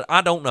results? That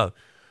I don't know.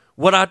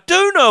 What I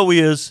do know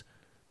is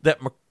that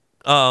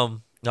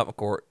not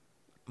McCourt,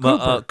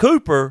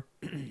 Cooper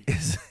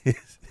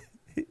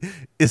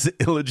is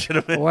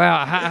illegitimate.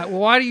 Wow.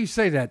 Why do you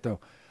say that though?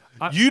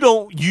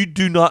 You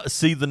do not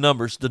see the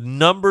numbers. The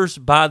numbers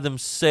by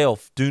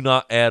themselves do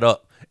not add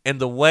up.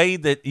 And the way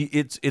that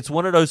it's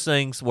one of those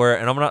things where,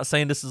 and I'm not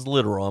saying this is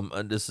literal,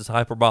 this is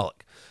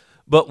hyperbolic,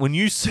 but when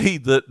you see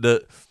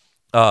the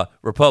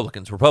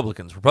Republicans, and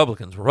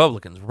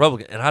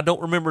I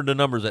don't remember the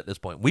numbers at this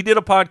point. We did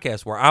a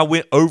podcast where I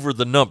went over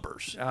the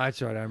numbers. Oh,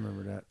 that's right, I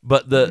remember that.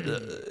 But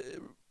the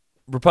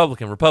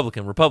Republican,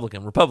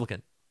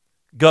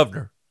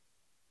 governor,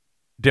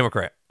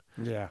 Democrat.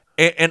 Yeah.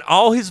 And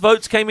all his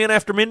votes came in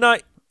after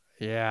midnight?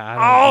 Yeah.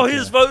 All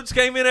his votes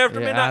came in after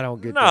midnight? I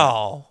don't get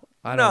that.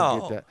 I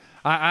don't get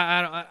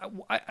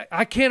that.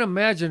 I can't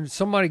imagine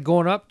somebody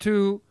going up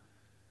to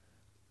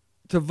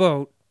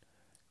vote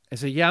and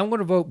say, yeah, I'm going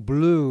to vote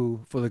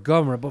blue for the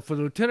governor, but for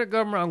the lieutenant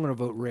governor, I'm going to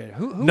vote red.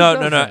 Who No.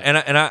 does that?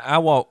 And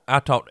I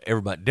talked to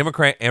everybody,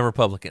 Democrat and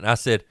Republican. I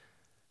said,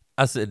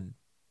 I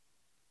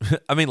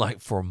mean,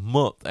 like for a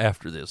month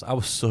after this, I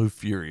was so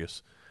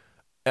furious.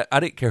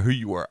 I didn't care who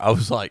you were. I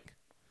was like,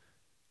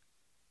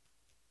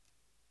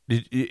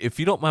 if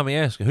you don't mind me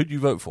asking, who'd you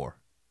vote for?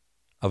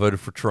 I voted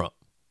for Trump.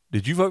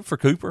 Did you vote for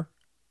Cooper?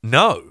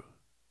 No.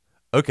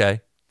 Okay.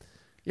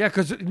 Yeah,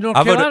 because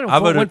North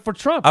Carolina went for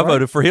Trump. I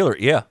voted for Hillary.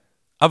 Yeah,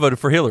 I voted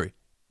for Hillary.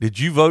 Did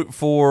you vote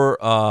for?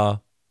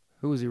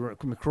 Who was he?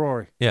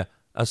 McCrory. Yeah,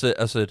 I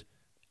said,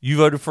 you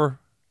voted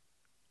for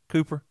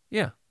Cooper.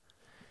 Yeah.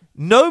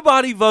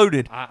 Nobody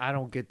voted. I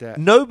don't get that.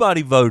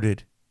 Nobody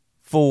voted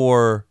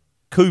for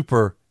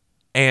Cooper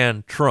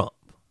and Trump.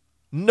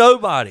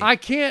 Nobody. I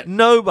can't.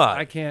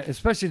 Nobody. I can't,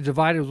 especially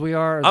divided as we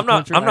are. As I'm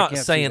not. Country, I'm not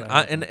saying.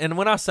 And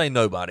when I say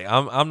nobody,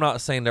 I'm not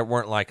saying there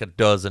weren't like a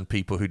dozen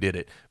people who did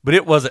it, but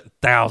it wasn't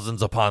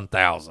thousands upon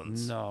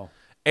thousands. No.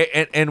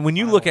 And when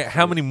you look at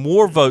how many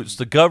more votes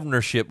the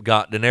governorship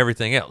got than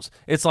everything else,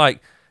 it's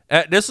like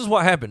this is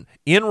what happened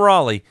in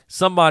Raleigh.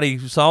 Somebody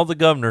saw the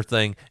governor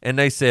thing and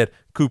they said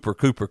Cooper.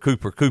 It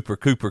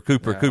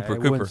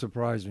wouldn't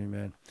surprise me,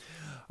 man.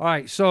 All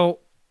right, so.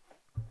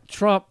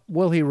 Trump,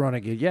 will he run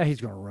again? Yeah,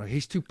 he's going to run.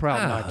 He's too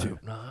proud not to.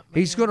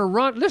 He's going to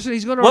run. Listen,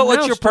 he's going to run.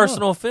 What's your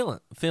personal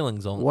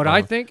feelings on what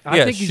I think?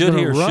 I think he's going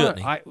to run.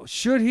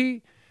 Should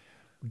he?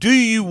 Do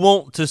you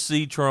want to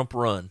see Trump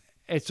run?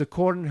 It's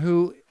according to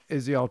who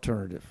is the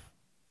alternative.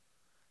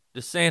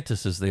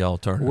 DeSantis is the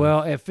alternative.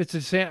 Well, if it's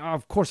DeSantis,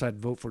 of course I'd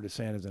vote for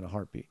DeSantis in a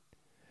heartbeat.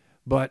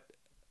 But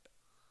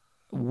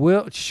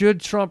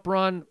should Trump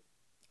run?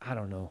 I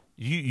don't know.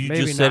 You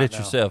just said it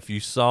yourself.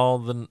 You saw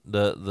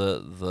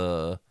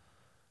the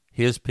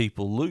his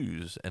people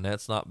lose, and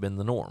that's not been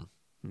the norm.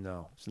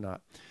 No, it's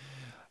not.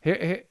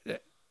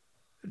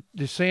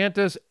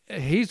 DeSantis,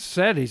 he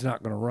said he's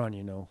not going to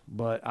run,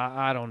 but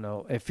I don't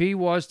know. If he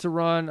was to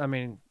run, I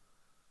mean,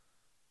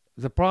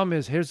 the problem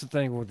is, here's the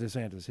thing with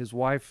DeSantis. His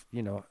wife,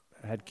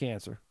 had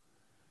cancer,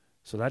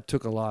 so that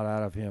took a lot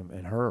out of him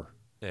and her.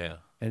 Yeah.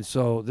 And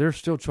so they're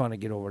still trying to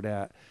get over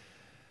that.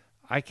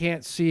 I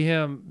can't see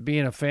him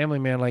being a family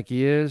man like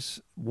he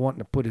is, wanting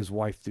to put his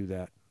wife through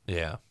that.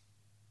 Yeah.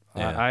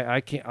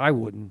 I can't. I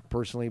wouldn't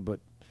personally, but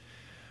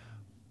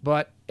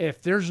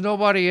if there's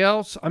nobody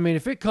else, I mean,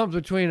 if it comes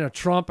between a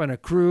Trump and a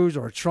Cruz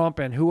or a Trump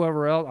and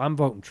whoever else, I'm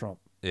voting Trump.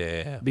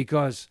 Yeah.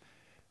 Because,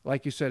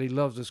 like you said, he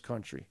loves this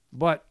country.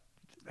 But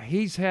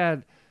he's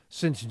had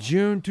since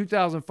June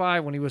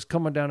 2005 when he was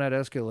coming down that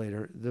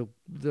escalator, the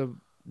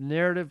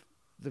narrative,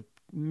 the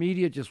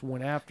media just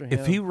went after him.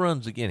 If he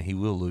runs again, he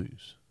will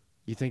lose.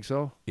 You think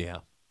so? Yeah.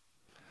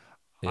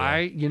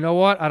 You know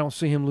what? I don't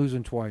see him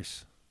losing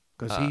twice.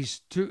 Because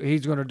he's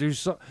going to do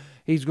so.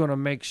 He's going to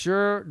make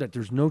sure that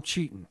there's no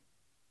cheating.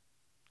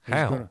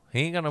 How? He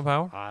ain't got no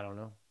power. I don't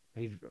know.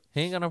 He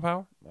ain't got no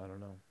power. I don't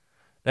know.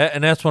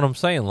 And that's what I'm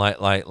saying.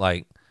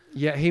 Like.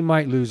 Yeah, he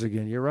might lose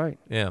again. You're right.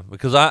 Yeah,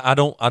 because I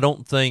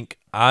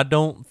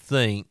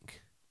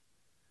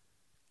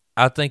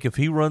think if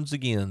he runs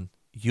again,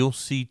 you'll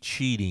see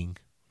cheating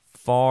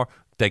far.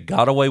 They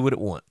got away with it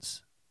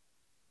once.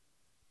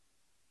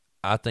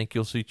 I think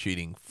you'll see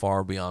cheating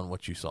far beyond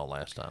what you saw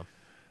last time.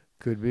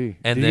 Could be.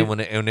 And then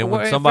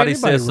when somebody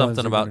says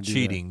something about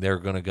cheating, they're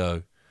going to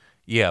go,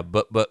 yeah,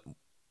 but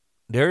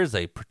there is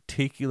a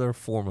particular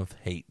form of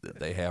hate that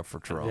they have for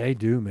Trump. They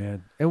do,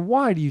 man. And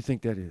why do you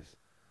think that is?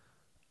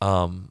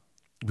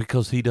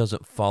 Because he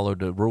doesn't follow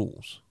the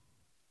rules.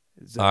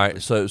 Exactly. All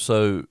right,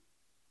 so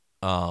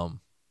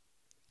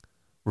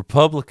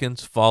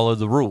Republicans follow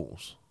the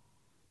rules.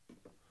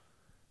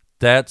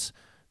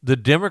 The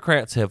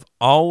Democrats have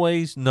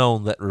always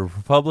known that the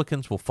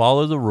Republicans will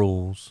follow the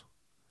rules,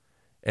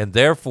 and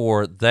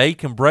therefore they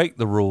can break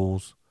the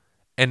rules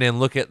and then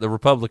look at the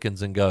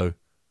Republicans and go,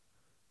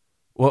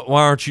 well,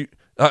 why aren't you?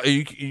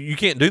 You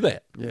can't do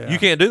that. Yeah. You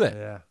can't do that.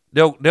 Yeah.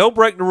 They'll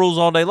break the rules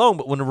all day long,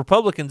 but when the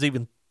Republicans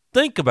even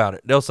think about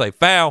it, they'll say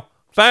foul.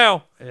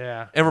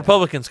 Yeah. And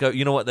Republicans go,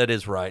 you know what? That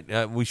is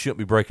right. We shouldn't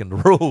be breaking the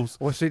rules.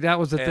 Well, see, that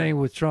was the thing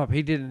with Trump.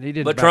 He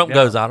didn't. But Trump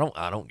goes, I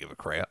don't give a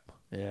crap.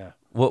 Yeah.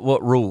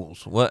 What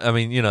rules? What I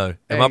mean, am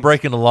I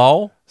breaking the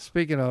law?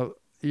 Speaking of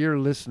your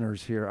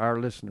listeners here, our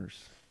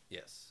listeners.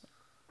 Yes.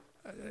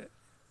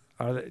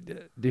 Do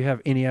you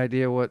have any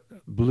idea what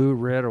blue,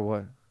 red, or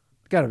what?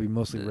 It's got to be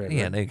mostly red.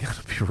 Yeah, right? they got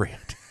to be red.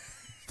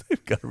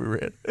 They've got to be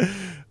red.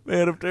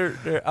 Man, if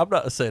they're I'm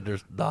not saying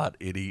there's not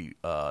any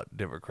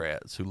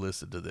Democrats who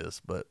listen to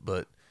this, but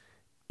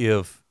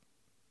if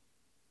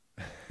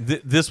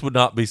this would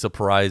not be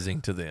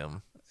surprising to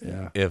them.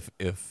 Yeah. If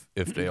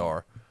they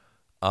are.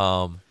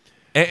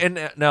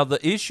 And now the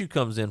issue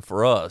comes in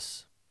for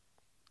us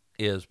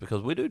is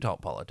because we do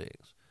talk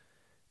politics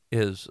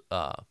is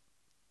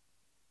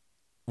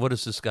what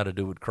has this got to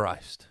do with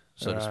Christ,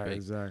 so to speak?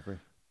 Exactly.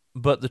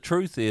 But the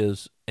truth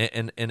is,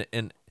 and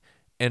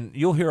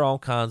you'll hear all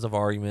kinds of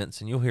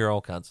arguments and you'll hear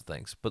all kinds of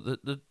things, but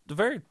the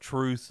very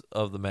truth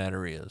of the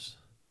matter is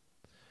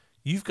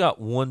you've got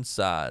one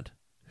side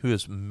who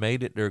has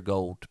made it their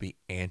goal to be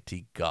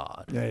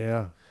anti-God.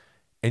 Yeah.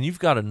 And you've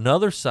got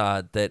another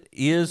side that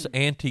is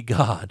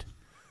anti-God,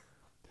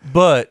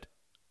 but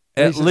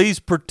at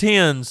least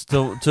pretends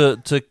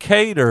to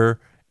cater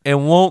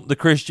and want the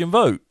Christian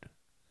vote.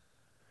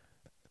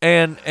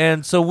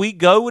 And so we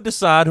go with the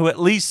side who at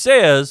least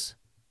says,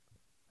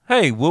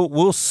 hey,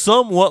 we'll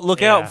somewhat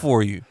look out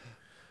for you.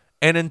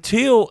 And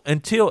until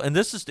and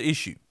this is the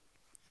issue.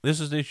 This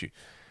is the issue.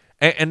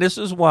 And this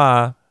is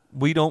why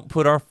we don't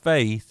put our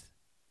faith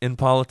in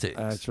politics.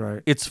 That's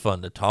right. It's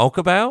fun to talk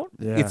about.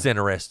 Yeah. It's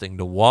interesting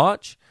to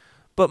watch.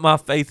 But my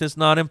faith is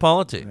not in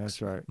politics.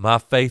 That's right. My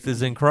faith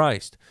is in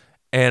Christ.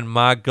 And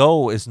my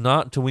goal is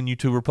not to win you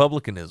to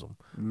Republicanism.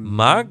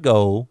 My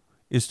goal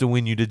is to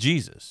win you to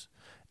Jesus.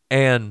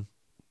 And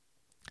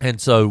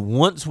so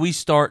once we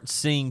start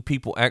seeing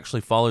people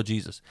actually follow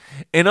Jesus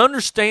and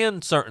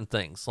understand certain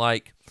things,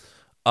 like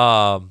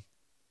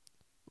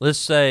let's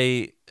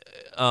say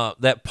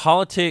that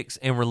politics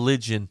and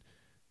religion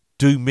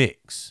do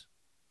mix.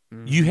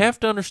 You have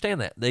to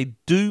understand that. They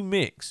do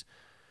mix.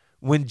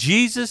 When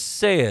Jesus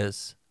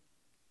says,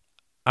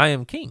 I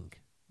am king.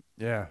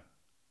 Yeah.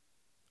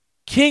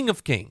 King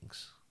of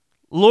kings.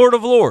 Lord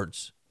of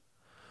lords.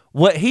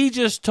 What he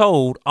just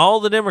told all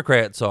the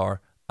Democrats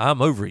are,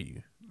 I'm over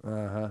you.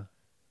 Uh-huh.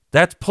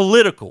 That's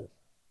political.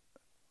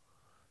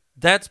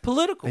 That's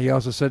political. He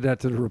also said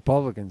that to the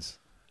Republicans.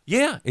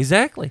 Yeah,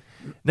 exactly.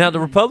 Now the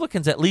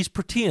Republicans at least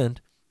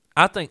pretend.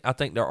 I think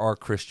there are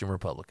Christian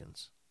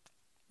Republicans.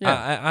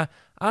 Yeah.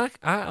 I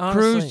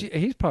honestly, Cruz,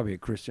 he's probably a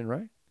Christian,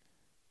 right?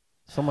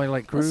 Somebody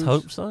like Cruz.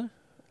 Let's hope so.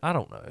 I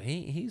don't know.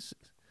 He's.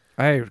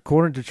 Hey,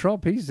 according to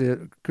Trump, he's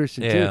a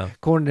Christian Yeah. too.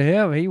 According to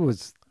him, he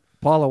was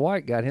Paula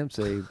White got him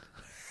saved.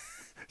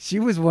 She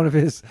was one of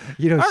his.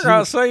 I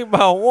got saved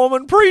by a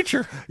woman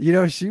preacher.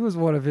 She was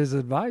one of his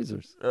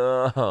advisors.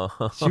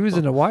 Uh-huh. She was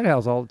in the White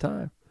House all the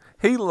time.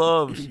 He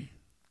loves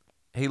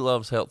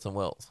health and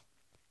wealth.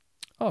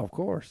 Oh, of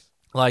course.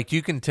 Like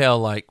you can tell,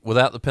 like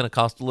without the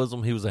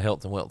Pentecostalism, he was a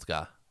health and wealth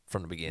guy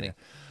from the beginning.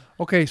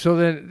 Yeah. Okay, so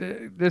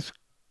then this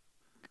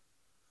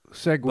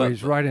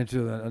segues right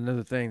into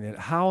another thing. That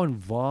how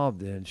involved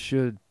then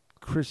should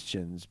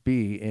Christians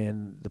be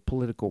in the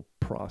political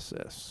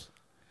process?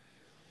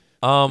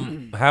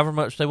 However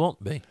much they want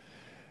to be.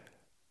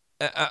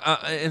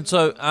 And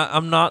so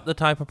I'm not the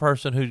type of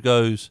person who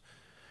goes,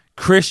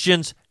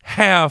 Christians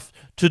have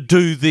to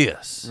do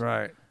this.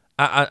 Right.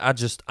 I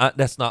just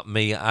that's not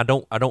me. I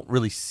don't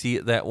really see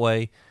it that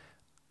way.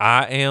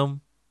 I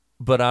am,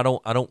 but I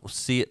don't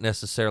see it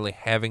necessarily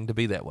having to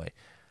be that way.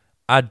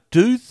 I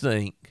do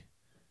think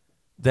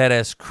that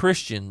as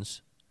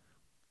Christians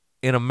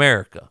in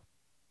America,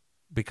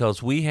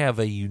 because we have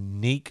a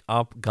unique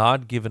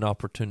God-given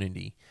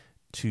opportunity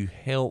to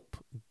help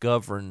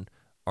govern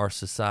our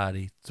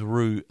society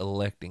through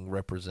electing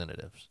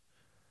representatives.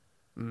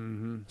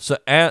 So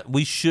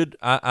we should.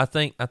 I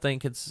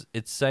think it's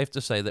safe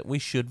to say that we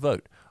should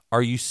vote.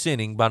 Are you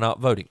sinning by not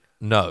voting?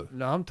 No.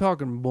 No, I'm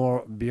talking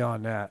more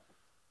beyond that.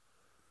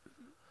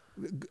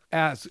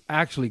 As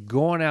actually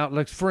going out,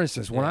 like for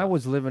instance, when I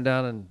was living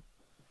down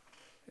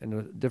in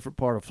a different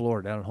part of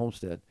Florida, down in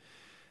Homestead,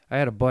 I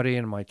had a buddy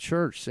in my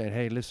church saying,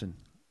 "Hey, listen,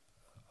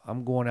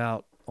 I'm going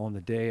out on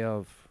the day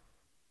of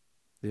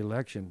the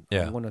election.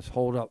 Yeah. I'm going to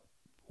hold up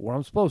where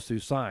I'm supposed to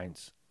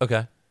signs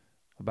Okay.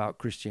 about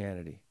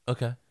Christianity."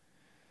 Okay.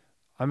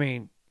 I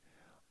mean,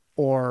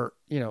 or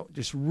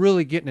just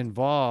really getting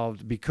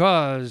involved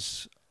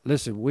because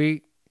listen,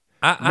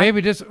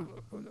 maybe this.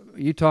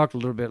 You talked a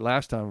little bit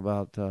last time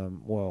about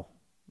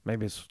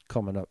maybe it's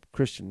coming up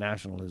Christian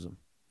nationalism.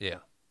 Yeah.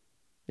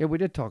 Yeah, we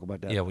did talk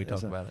about that. Yeah, we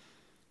talked about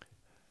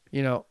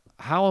it.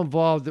 How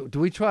involved do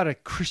we try to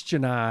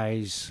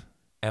Christianize?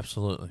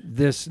 Absolutely.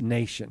 This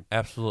nation.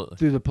 Absolutely.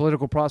 Through the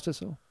political process,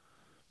 though?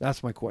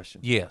 That's my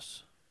question.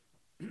 Yes.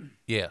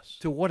 Yes.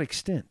 To what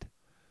extent?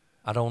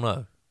 I don't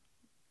know.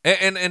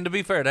 And to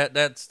be fair,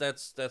 that's. I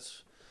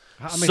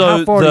mean,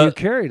 how far do you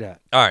carry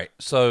that? All right,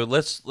 so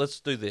let's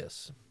do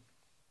this.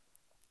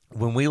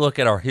 When we look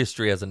at our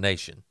history as a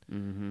nation,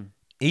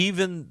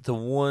 even the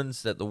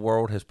ones that the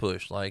world has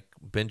pushed, like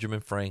Benjamin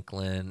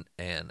Franklin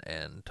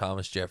and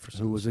Thomas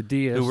Jefferson, who was a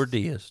deist, who were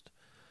deists.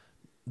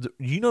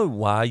 You know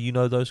why you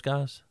know those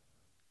guys?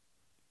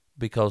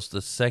 Because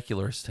the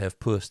secularists have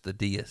pushed the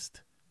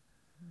deist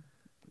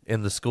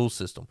in the school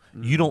system.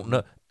 You don't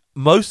know.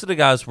 Most of the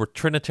guys were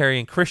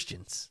Trinitarian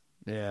Christians.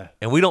 Yeah.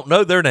 And we don't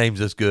know their names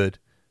as good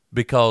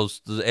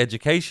because the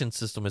education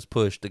system has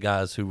pushed the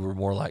guys who were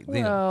more like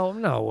them. No,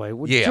 no way.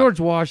 George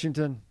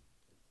Washington,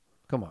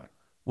 come on.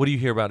 What do you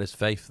hear about his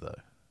faith, though?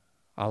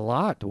 A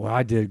lot. Well,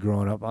 I did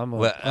growing up.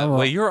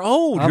 Well, you're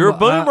old. You're a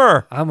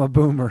boomer. I'm a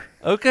boomer.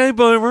 Okay,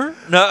 boomer.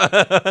 No.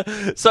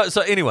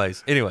 So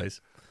anyways.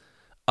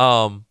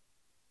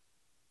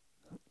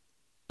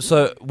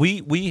 So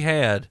we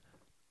had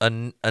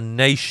a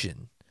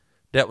nation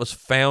that was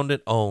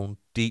founded on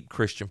deep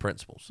Christian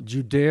principles.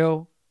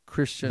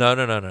 Judeo-Christian.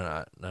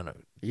 No.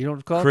 You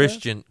don't call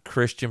it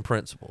Christian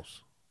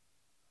principles.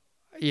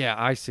 Yeah,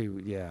 I see.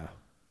 Yeah.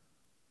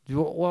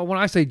 Well, when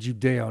I say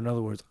Judeo, in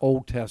other words,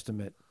 Old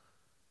Testament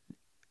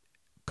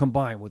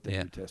combined with the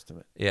New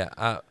Testament.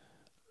 Yeah,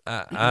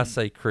 I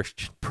say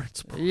Christian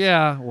principles.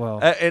 Yeah, well,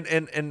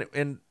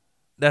 and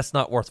that's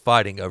not worth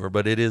fighting over,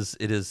 but it is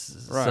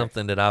right.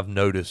 Something that I've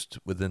noticed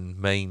within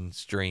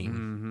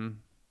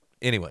mainstream.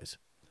 Anyways,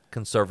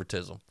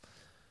 conservatism.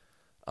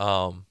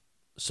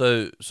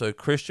 So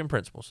Christian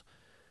principles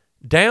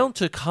down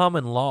to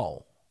common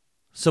law.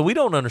 So we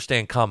don't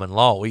understand common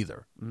law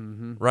either,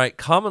 right?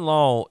 Common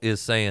law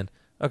is saying,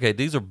 okay,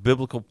 these are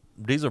laws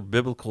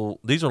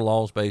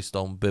based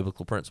on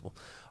biblical principle.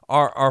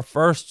 Our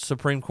first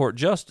Supreme Court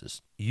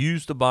justice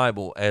used the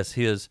Bible as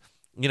his.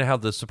 You know how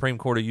the Supreme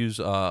Court will use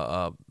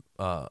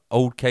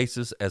old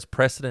cases as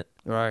precedent,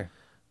 right?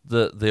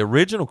 The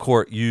original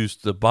court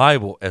used the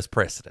Bible as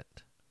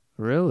precedent.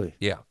 Really?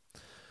 Yeah.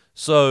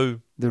 So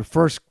the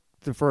first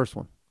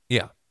one.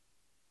 Yeah.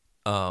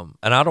 And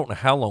I don't know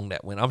how long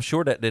that went. I'm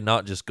sure that did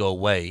not just go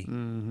away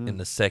in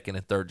the second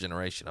and third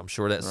generation. I'm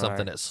sure that's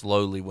something that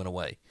slowly went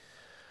away.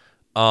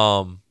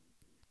 Yeah,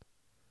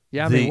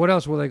 I mean, what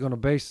else were they going to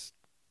base?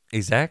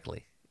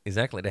 Exactly.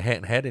 They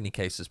hadn't had any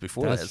cases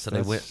before that, so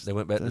they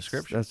went back to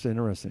Scripture. That's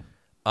interesting.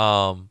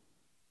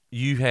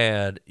 You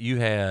had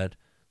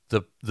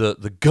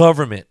the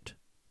government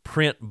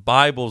print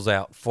Bibles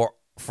out for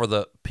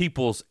the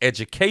people's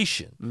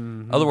education.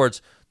 In other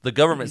words, the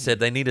government said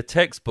they need a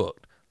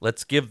textbook.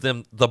 Let's give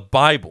them the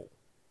Bible.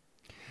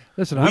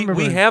 Listen,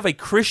 we have a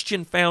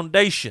Christian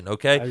foundation,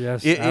 okay?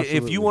 Yes,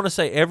 if you want to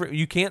say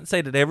you can't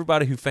say that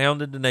everybody who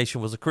founded the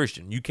nation was a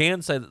Christian. You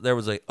can say that there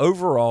was a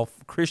overall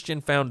Christian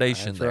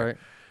foundation there. Right.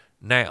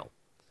 Now,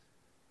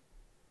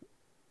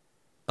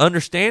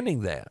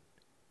 understanding that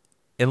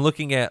and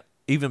looking at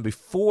even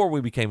before we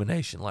became a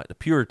nation, like the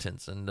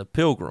Puritans and the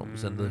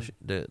Pilgrims and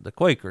the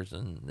Quakers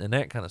and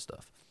that kind of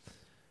stuff,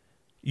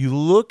 you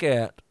look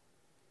at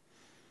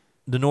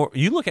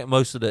you look at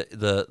most of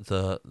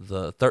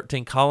the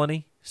 13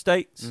 colony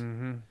states,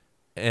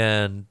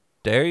 and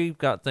they've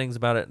got things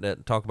about it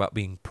that talk about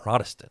being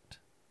Protestant.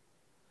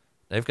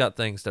 They've got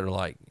things that are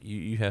like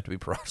you have to be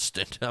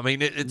Protestant. I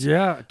mean,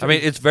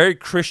 it's very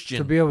Christian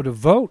to be able to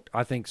vote.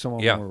 I think some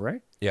of them were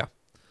right. Yeah.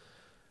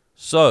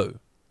 So,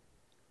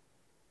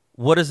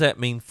 what does that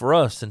mean for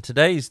us in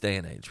today's day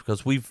and age?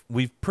 Because we've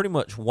pretty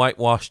much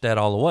whitewashed that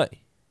all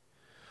away.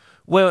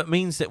 Well, it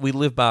means that we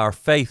live by our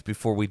faith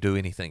before we do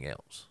anything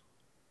else.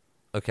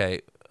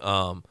 Okay.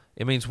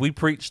 It means we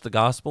preach the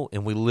gospel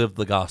and we live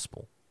the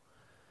gospel.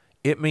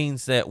 It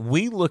means that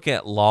we look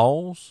at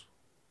laws.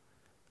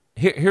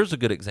 Here's a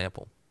good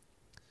example.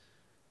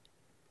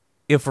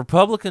 If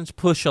Republicans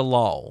push a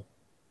law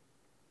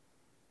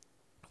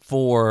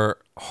for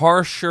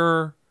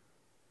harsher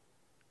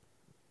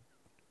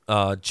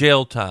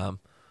jail time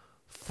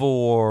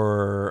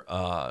for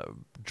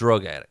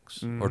drug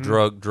addicts or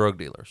drug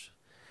dealers,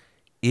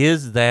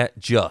 is that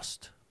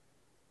just?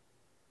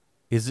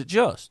 Is it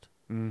just?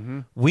 Mm-hmm.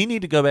 We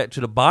need to go back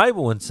to the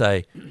Bible and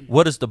say,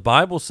 what does the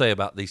Bible say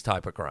about these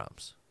type of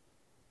crimes?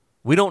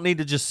 We don't need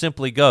to just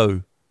simply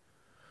go,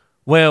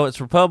 well, it's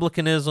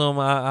republicanism.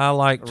 I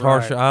like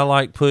harsher. I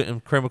like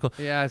putting criminal.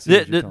 Yeah, I see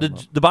what you're talking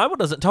about. The Bible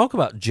doesn't talk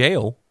about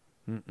jail.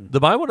 The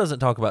Bible doesn't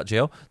talk about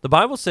jail. The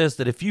Bible says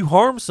that if you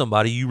harm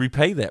somebody, you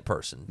repay that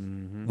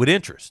person with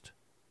interest.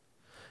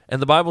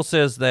 And the Bible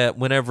says that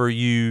whenever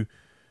you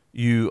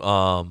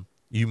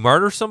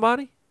murder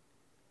somebody,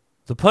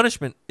 the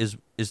punishment is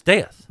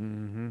death.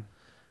 Mm-hmm.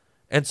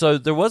 And so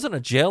there wasn't a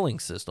jailing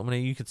system. I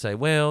mean, you could say,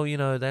 well,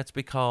 that's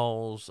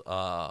because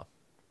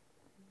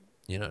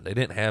they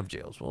didn't have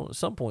jails. Well, at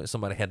some point,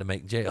 somebody had to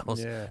make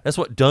jails. Yeah. That's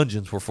what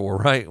dungeons were for,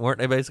 right? Weren't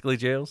they basically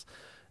jails?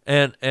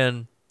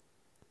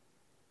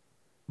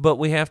 But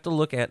we have to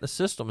look at the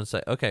system and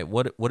say, okay,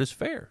 what is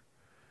fair?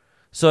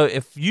 So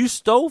if you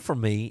stole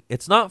from me,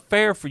 it's not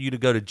fair for you to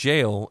go to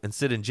jail and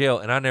sit in jail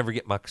and I never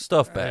get my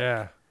stuff back.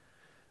 Yeah.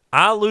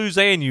 I lose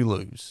and you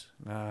lose.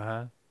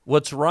 Uh-huh.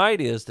 What's right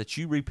is that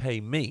you repay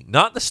me,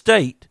 not the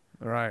state.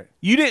 Right.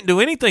 You didn't do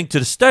anything to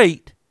the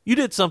state. You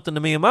did something to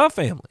me and my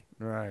family.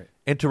 Right.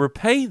 And to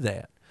repay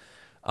that,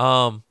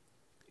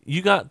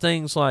 you got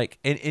things like,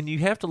 and you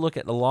have to look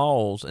at the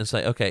laws and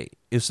say, okay,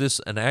 is this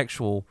an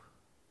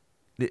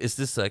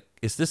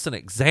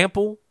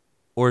example,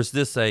 or is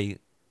this a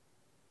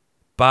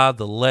by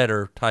the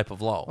letter type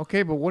of law?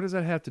 Okay, but what does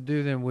that have to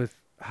do then with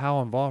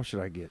how involved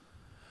should I get?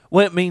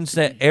 Well, it means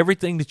that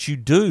everything that you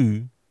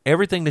do,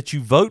 everything that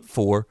you vote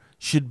for,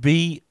 should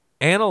be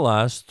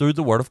analyzed through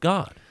the Word of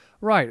God.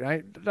 Right.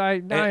 I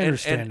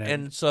understand that.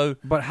 And so,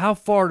 but how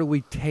far do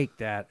we take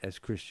that as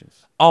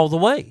Christians? All the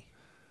way.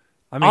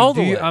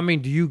 I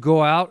mean, do you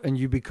go out and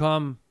you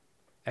become,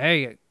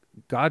 hey,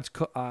 God's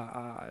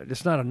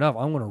it's not enough.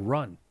 I'm going to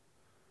run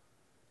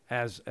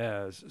as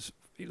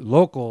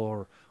local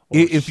or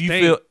if state you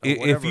feel or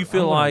if you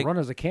feel I'm like run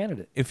as a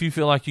candidate. If you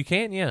feel like you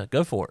can, yeah,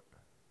 go for it.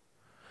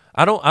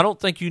 I don't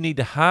think you need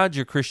to hide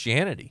your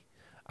Christianity.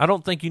 I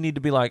don't think you need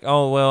to be like,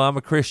 oh well, I'm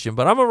a Christian,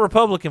 but I'm a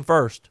Republican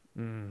first.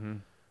 Mm-hmm.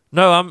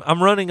 No,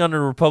 I'm running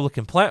under a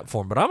Republican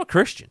platform, but I'm a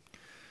Christian.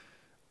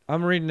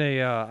 I'm reading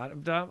I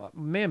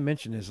may have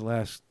mentioned this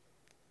last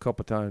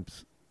couple of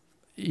times.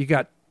 You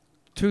got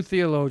two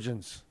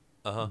theologians,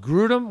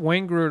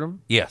 Wayne Grudem,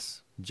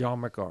 yes,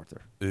 John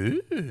MacArthur.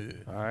 Ooh.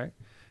 All right,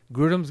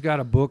 Grudem's got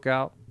a book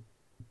out,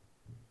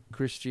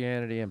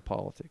 Christianity and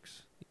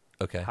Politics.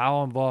 Okay,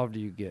 how involved do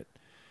you get?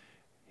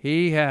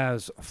 He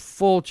has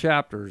full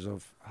chapters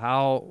of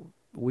how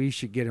we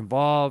should get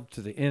involved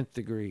to the nth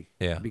degree.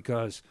 Yeah,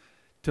 because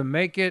to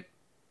make it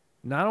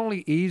not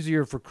only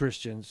easier for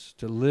Christians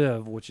to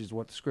live, which is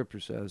what the Scripture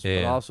says,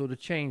 but also to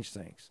change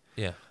things.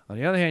 Yeah. On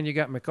the other hand, you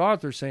got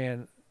MacArthur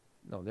saying,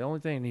 no, the only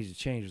thing that needs to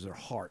change is their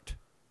heart,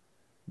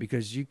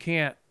 because you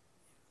can't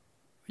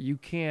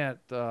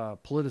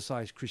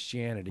politicize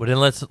Christianity. Well, then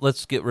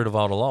let's get rid of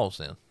all the laws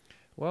then.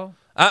 Well,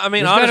 I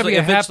mean, there's got to honestly, be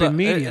a happy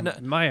medium,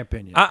 in my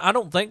opinion. I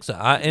don't think so.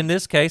 In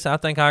this case, I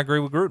think I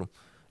agree with Grudem.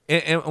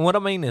 And what I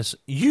mean is,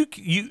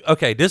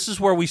 okay, this is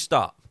where we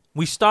stop.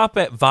 We stop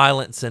at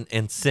violence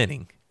and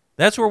sinning.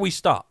 That's where we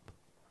stop.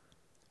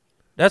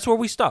 That's where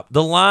we stop.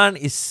 The line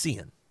is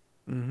sin.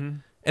 Mm-hmm.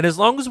 And as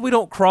long as we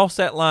don't cross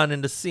that line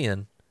into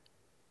sin,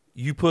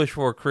 you push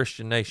for a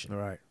Christian nation.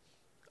 Right.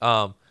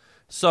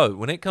 So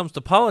when it comes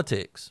to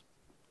politics,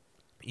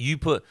 you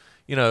put,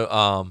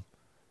 all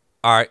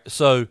right,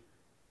 so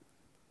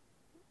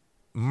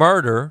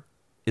murder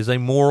is a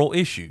moral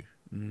issue.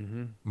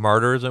 Mm-hmm.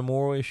 Murder is a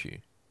moral issue.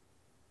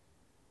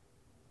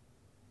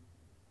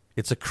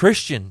 It's a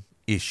Christian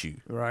issue.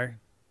 Right.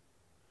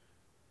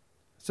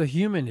 It's a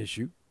human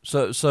issue.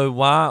 So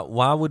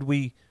why would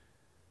we?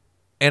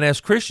 And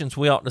as Christians,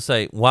 we ought to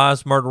say, why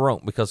is murder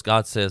wrong? Because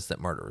God says that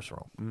murder is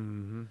wrong.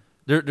 Mm-hmm.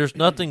 There's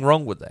nothing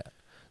wrong with that.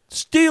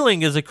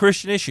 Stealing is a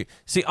Christian issue.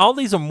 See, all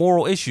these are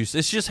moral issues.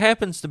 It just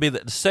happens to be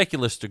that the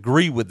secularists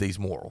agree with these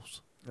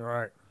morals.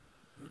 Right.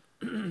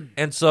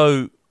 And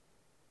so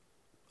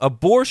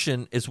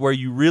abortion is where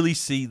you really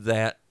see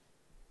that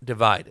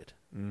divided.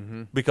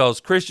 Mm-hmm. Because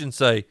Christians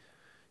say,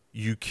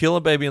 you kill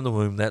a baby in the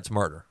womb, that's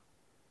murder.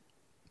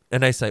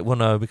 And they say, well,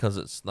 no, because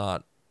it's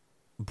not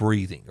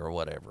breathing or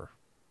whatever.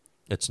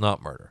 It's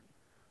not murder.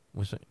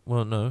 We say,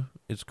 well, no,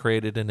 it's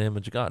created in the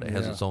image of God. It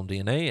has its own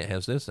DNA. It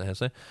has this. It has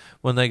that.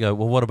 When they go,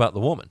 well, what about the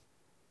woman?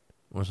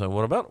 We say,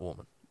 what about the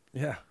woman?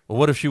 Yeah. Well,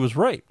 what if she was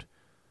raped?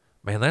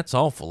 Man, that's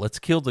awful. Let's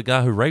kill the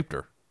guy who raped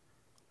her.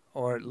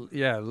 Or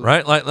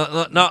right, like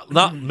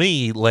not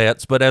me,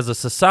 but as a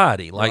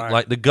society,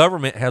 like the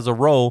government has a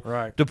role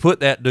to put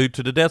that dude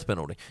to the death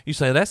penalty. You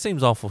say that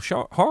seems awful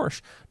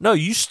harsh. No,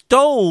 you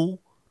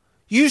stole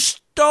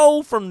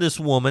from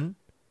this woman.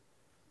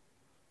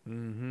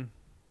 Mm-hmm.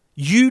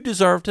 You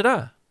deserve to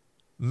die.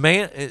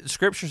 Man,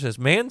 Scripture says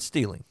man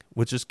stealing,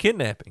 which is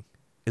kidnapping,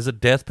 is a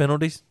death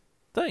penalty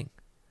thing.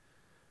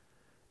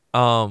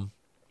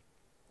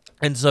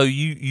 And so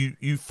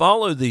you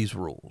follow these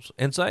rules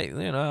and say,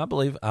 I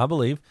believe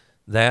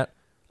that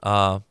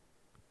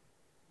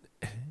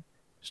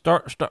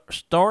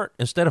Start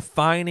instead of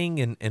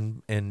fining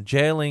and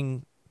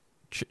jailing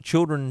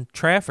children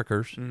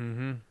traffickers,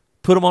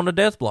 put them on the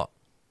death block.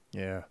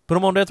 Yeah. Put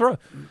them on death row.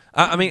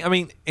 I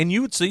mean, and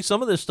you would see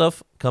some of this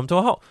stuff come to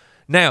a halt.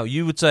 Now,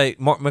 you would say,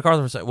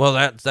 MacArthur would say, well,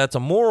 that's a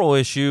moral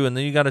issue, and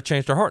then you got to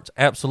change their hearts.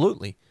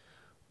 Absolutely.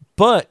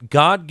 But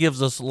God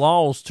gives us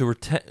laws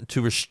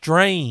to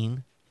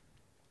restrain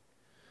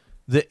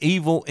the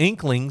evil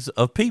inklings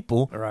of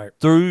people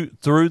through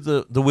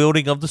the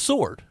wielding of the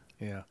sword.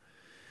 Yeah.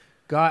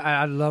 God,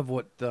 I love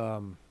what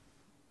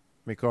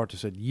MacArthur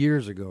said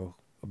years ago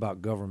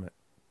about government.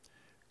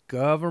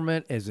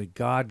 Government is a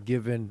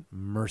God-given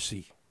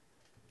mercy.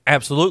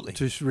 Absolutely.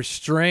 To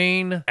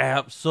restrain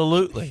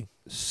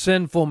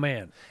sinful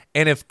man.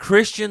 And if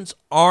Christians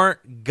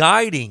aren't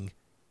guiding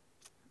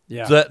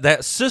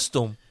that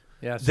system,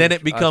 then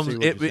it becomes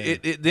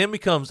it then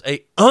becomes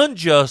a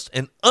unjust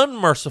and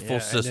unmerciful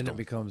system. And then it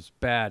becomes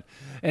bad.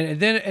 And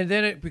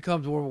then it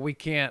becomes where we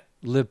can't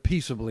live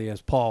peaceably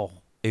as Paul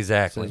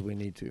says we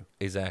need to.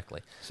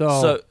 Exactly.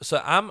 So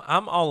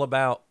I'm all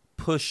about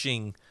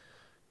pushing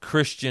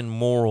Christian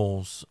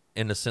morals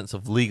in the sense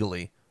of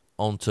legally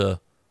onto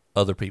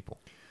other people.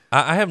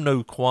 I have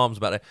no qualms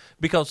about it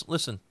because,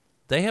 listen,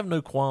 they have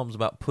no qualms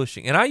about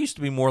pushing. And I used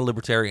to be more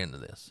libertarian to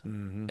this,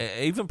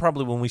 even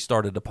probably when we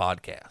started the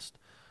podcast.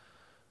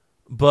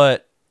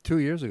 But 2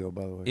 years ago,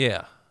 by the way.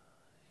 Yeah.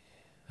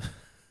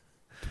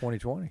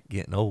 2020.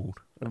 Getting old.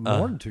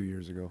 More than 2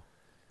 years ago.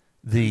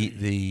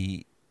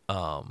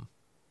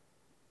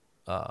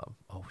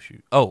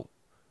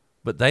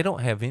 But they don't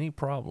have any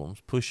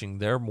problems pushing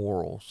their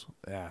morals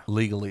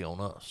legally on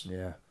us.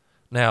 Yeah.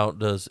 Now,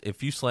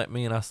 if you slap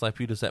me and I slap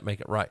you, does that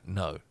make it right?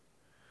 No.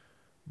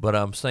 But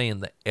I'm saying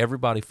that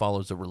everybody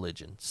follows a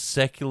religion.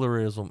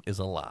 Secularism is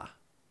a lie.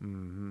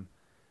 Mm-hmm.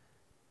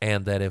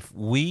 And that if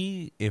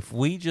we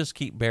just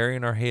keep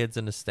burying our heads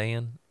in the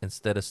sand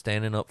instead of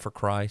standing up for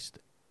Christ,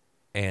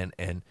 and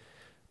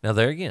now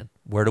there again,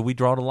 where do we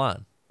draw the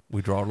line?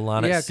 We draw the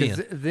line at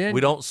sin.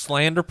 We don't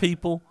slander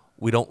people.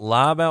 We don't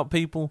lie about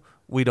people.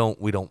 We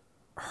don't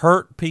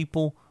hurt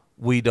people.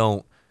 We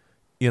don't,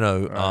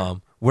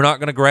 we're not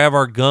going to grab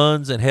our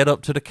guns and head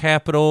up to the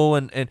Capitol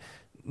and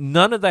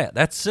none of that.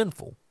 That's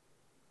sinful.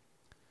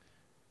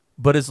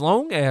 But as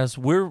long as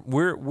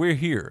we're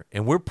here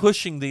and we're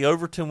pushing the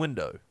Overton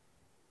window,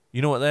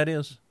 you know what that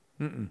is?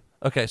 Mm-mm.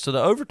 Okay, so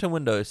the Overton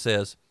window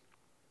says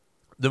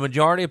the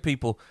majority of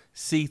people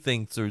see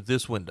things through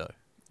this window.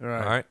 All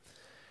right?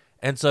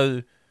 And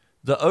so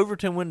the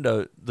Overton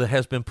window that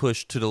has been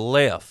pushed to the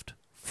left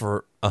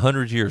for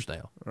 100 years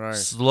now. Right.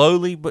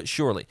 Slowly but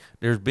surely.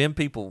 There's been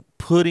people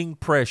putting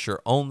pressure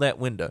on that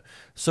window.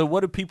 So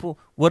what have people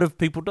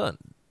done?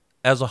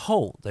 As a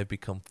whole, they've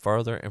become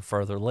further and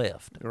further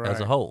left as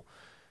a whole.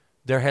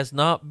 There has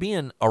not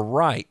been a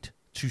right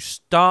to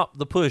stop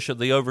the push of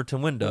the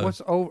Overton window.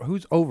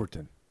 Who's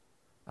Overton?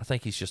 I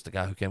think he's just the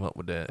guy who came up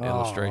with the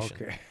illustration.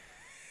 Okay.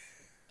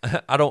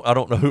 I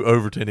don't know who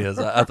Overton is.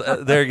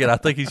 There again, I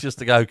think he's just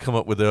the guy who come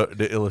up with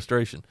the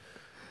illustration.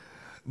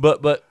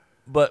 But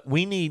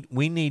we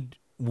need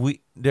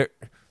there.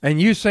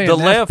 And you saying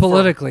that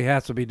politically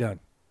has to be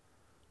done?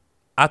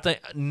 I think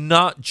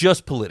not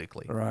just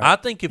politically. Right. I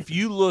think if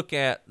you look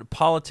at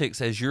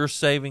politics as your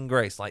saving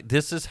grace, like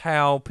this is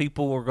how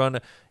people are going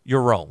to,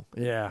 you're wrong.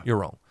 Yeah. You're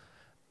wrong.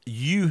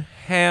 You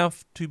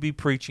have to be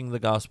preaching the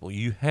gospel.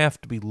 You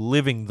have to be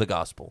living the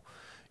gospel.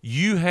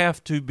 You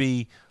have to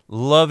be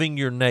loving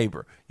your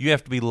neighbor. You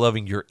have to be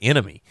loving your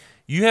enemy.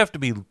 You have to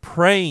be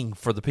praying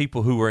for the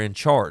people who are in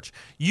charge.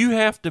 You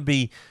have to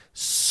be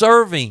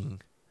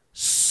serving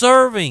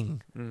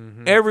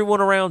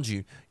everyone around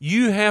you.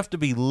 You have to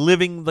be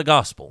living the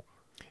gospel.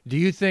 Do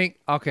you think,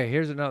 okay,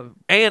 here's another.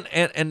 And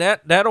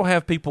that'll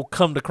have people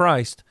come to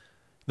Christ.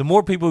 The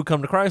more people who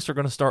come to Christ are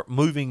going to start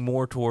moving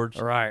more towards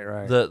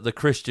the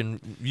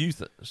Christian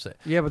youth.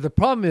 Yeah, but the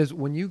problem is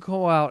when you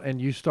go out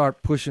and you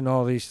start pushing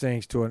all these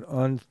things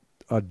to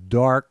a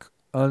dark,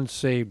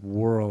 unsaved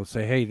world,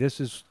 say, hey, this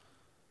is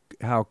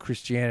how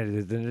Christianity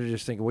is, then they're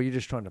just thinking, well, you're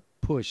just trying to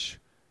push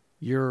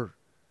your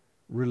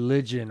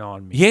religion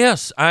on me.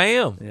 Yes, I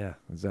am. Yeah,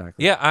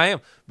 exactly. Yeah, I am.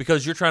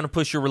 Because you're trying to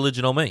push your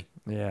religion on me.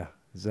 Yeah,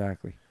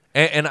 exactly.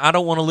 And I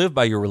don't want to live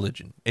by your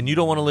religion. And you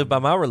don't want to live by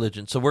my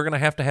religion. So we're going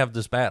to have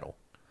this battle.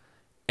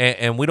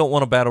 And we don't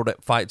want a battle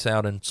that fights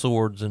out in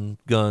swords and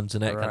guns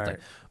and that kind of thing.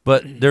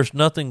 But there's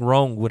nothing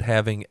wrong with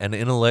having an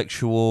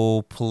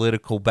intellectual,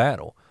 political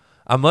battle.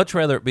 I'd much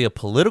rather it be a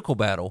political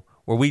battle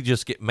where we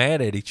just get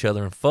mad at each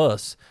other and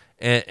fuss.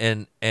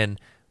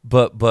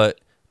 But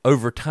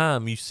over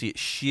time you see it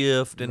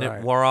shift and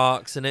it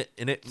rocks and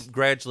it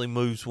gradually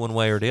moves one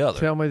way or the other.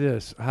 Tell me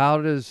this: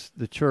 how does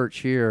the church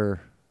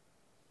here?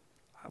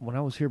 When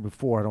I was here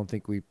before, I don't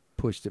think we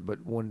pushed it,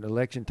 but when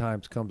election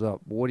times comes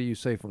up, what do you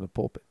say from the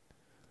pulpit?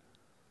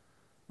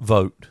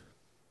 Vote.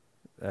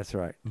 That's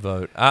right.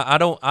 Vote. I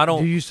don't.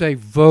 Do you say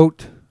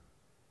vote?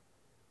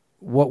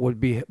 What would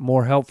be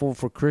more helpful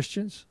for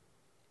Christians,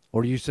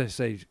 or do you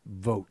say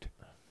vote?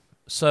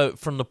 So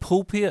from the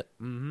pulpit,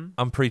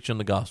 I'm preaching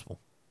the gospel.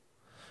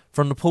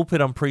 From the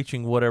pulpit, I'm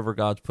preaching whatever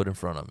God's put in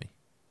front of me,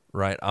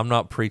 right? I'm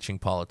not preaching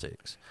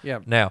politics. Yeah.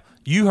 Now,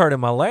 you heard in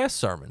my last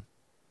sermon,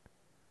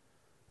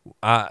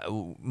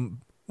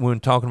 when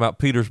talking about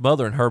Peter's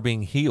mother and her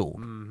being healed,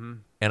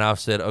 and I've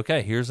said,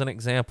 okay, here's an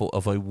example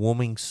of a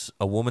woman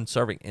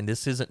serving, and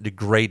this isn't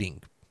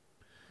degrading.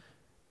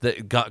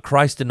 That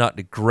Christ did not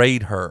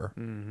degrade her.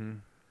 Mm-hmm.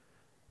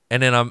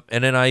 And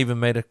then I even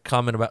made a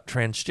comment about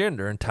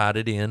transgender and tied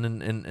it in,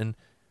 and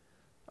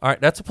all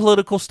right, that's a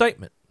political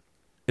statement.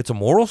 It's a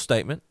moral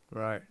statement.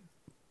 Right.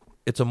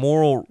 It's a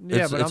moral.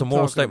 Yeah, it's a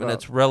moral statement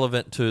that's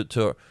relevant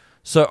to.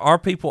 So our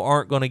people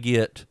aren't going to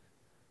get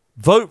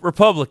vote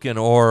Republican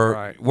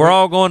or we're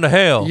all going to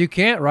hell. You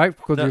can't, right?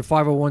 Because you're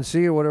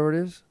 501c or whatever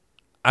it is.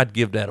 I'd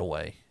give that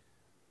away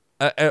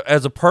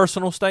as a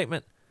personal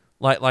statement.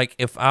 Like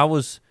if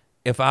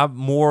I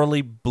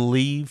morally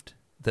believed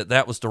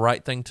that was the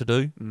right thing to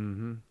do,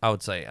 I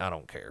would say I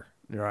don't care.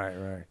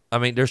 Right. I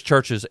mean, there's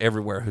churches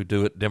everywhere who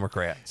do it,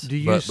 Democrats. Do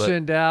you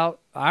send out,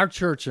 our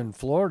church in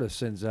Florida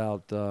sends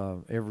out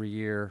every 2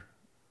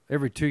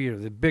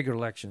 years, the big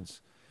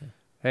elections.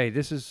 Hey,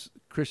 this is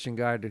Christian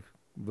Guide to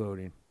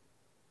Voting.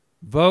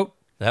 Vote.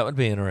 That would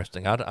be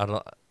interesting. I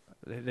don't.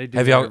 They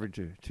do that every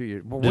 2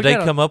 years. Well, did they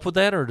come up with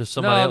that, or does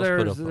somebody else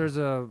put up? There's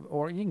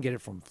or you can get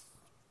it from,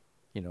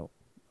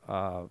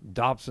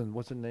 Dobson.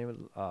 What's the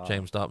name of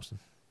James Dobson?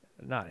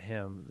 Not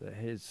him.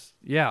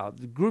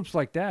 The groups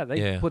like that,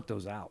 they put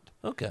those out.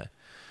 Okay.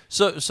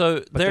 So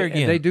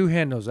again, they do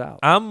hand those out.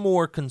 I'm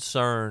more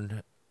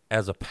concerned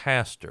as a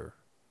pastor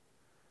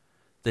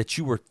that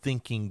you were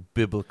thinking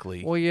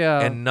biblically. Well,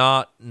 yeah. And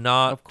not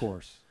of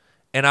course.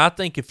 And I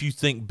think if you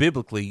think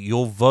biblically,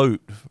 you'll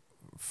vote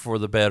for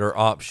the better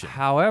option.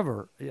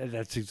 However,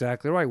 that's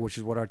exactly right, which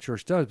is what our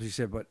church does. He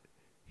said, but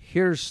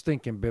here's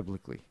thinking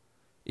biblically.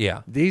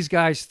 Yeah. These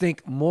guys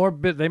think more.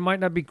 They might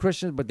not be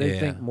Christians, but they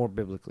think more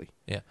biblically.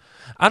 Yeah.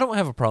 I don't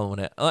have a problem with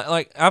that.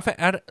 Like I've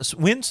had,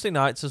 Wednesday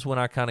nights is when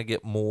I kind of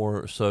get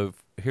more. So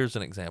here's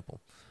an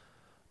example.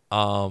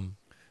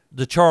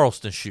 The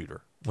Charleston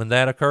shooter, when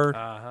that occurred,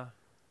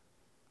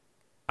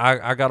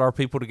 I got our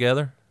people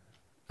together.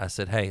 I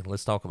said, hey,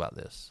 let's talk about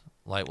this.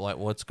 Like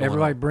what's going on?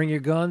 Everybody bring your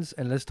guns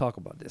and let's talk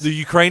about this. The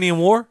Ukrainian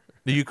war?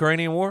 We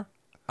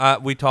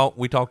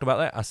talked about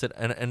that. I said,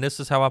 and this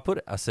is how I put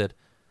it. I said,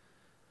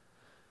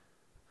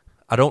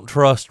 I don't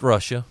trust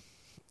Russia.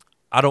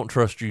 I don't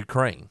trust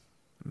Ukraine.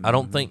 Mm-hmm. I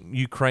don't think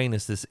Ukraine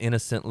is this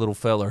innocent little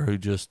feller who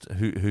just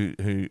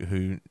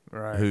who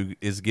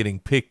is getting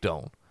picked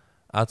on.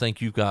 I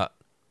think you've got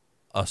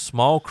a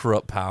small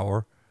corrupt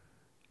power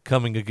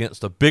coming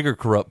against a bigger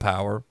corrupt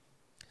power,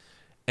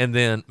 and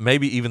then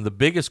maybe even the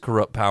biggest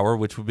corrupt power,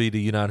 which would be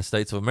the United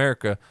States of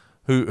America,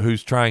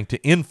 who's trying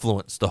to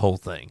influence the whole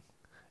thing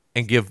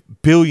and give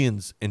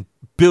billions and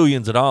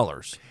billions of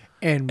dollars.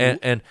 And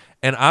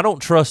I don't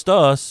trust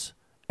us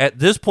at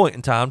this point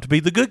in time to be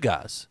the good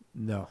guys.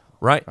 No.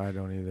 Right? I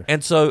don't either.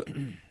 And so,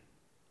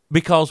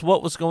 because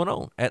what was going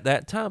on? At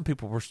that time,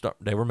 people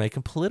were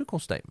making political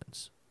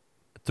statements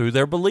through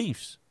their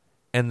beliefs.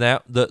 And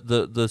that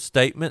the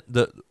statement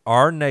that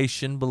our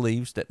nation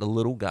believes that the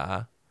little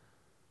guy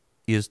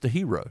is the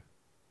hero.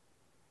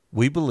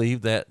 We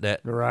believe that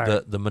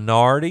the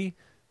minority,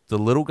 the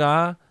little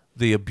guy,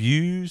 the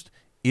abused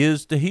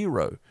is the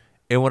hero.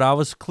 And what I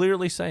was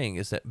clearly saying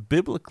is that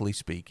biblically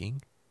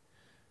speaking,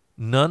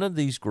 none of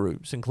these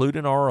groups,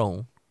 including our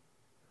own,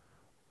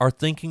 are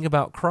thinking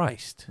about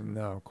Christ.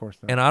 No, of course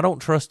not. And I don't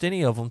trust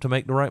any of them to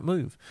make the right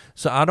move.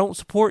 So I don't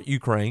support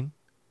Ukraine,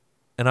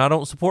 and I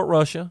don't support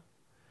Russia,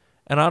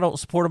 and I don't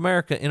support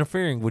America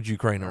interfering with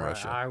Ukraine and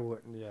Russia. I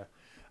wouldn't, yeah.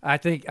 I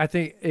think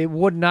it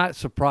would not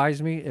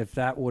surprise me if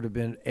that would have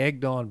been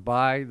egged on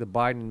by the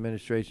Biden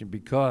administration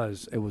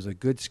because it was a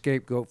good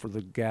scapegoat for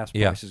the gas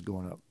prices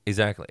going up.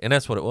 Exactly, and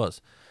that's what it was.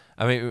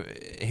 I mean,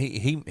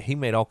 he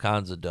made all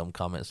kinds of dumb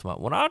comments about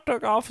when I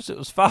took office, it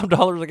was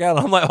 $5 a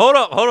gallon. I'm like, hold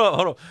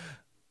up.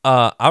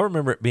 I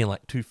remember it being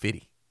like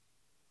 $2.50.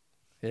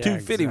 Yeah,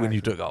 $2.50 when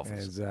you took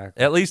office.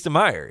 Exactly. At least in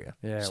my area.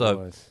 Yeah, it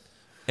was.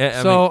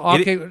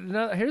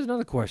 Here's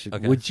another question.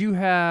 Okay. Would you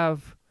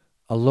have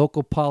a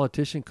local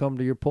politician come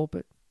to your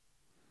pulpit?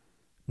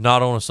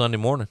 Not on a Sunday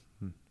morning.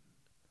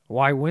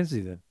 Why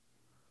Wednesday then?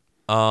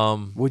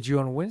 Would you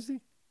on a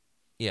Wednesday?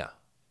 Yeah.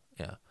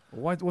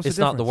 What's the difference? It's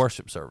not the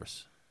worship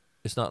service.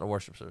 It's not the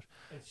worship service.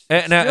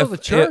 It's still the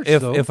church,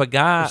 though. If a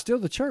guy, it's still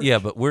the church. Yeah,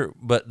 but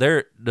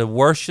the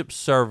worship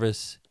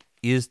service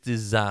is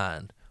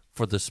designed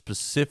for the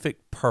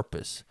specific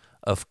purpose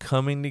of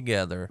coming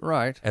together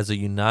as a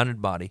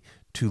united body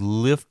to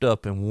lift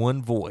up in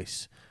one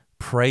voice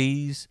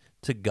praise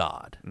to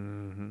God.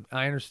 Mm-hmm.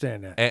 I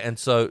understand that, and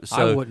so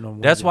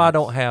that's why I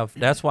don't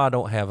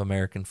have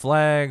American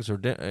flags or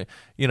I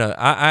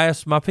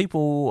asked my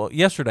people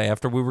yesterday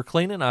after we were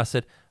cleaning. I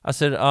said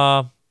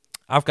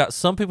I've got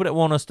some people that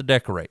want us to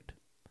decorate.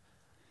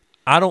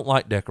 I don't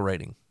like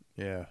decorating.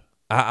 Yeah,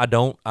 I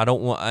don't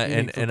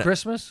want for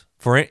Christmas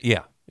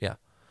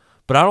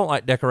but I don't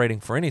like decorating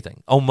for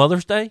anything. On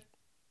Mother's Day,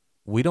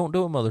 we don't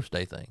do a Mother's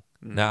Day thing.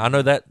 Mm-hmm. Now I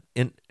know that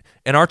in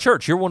our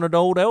church, you're one of the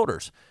old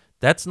elders.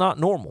 That's not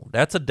normal.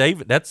 That's a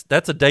David. That's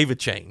a David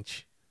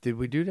change. Did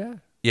we do that?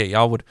 Yeah,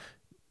 y'all would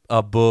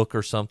a book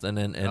or something,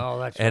 and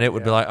that's and right, it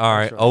would be like, all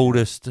right, right.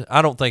 oldest.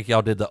 I don't think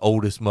y'all did the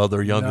oldest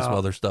mother, youngest No.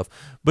 mother stuff,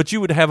 but you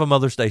would have a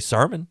Mother's Day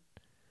sermon.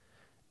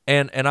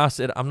 And I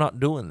said, I'm not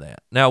doing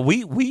that. Now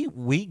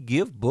we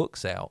give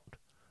books out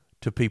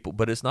to people,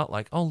 but it's not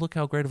like, oh, look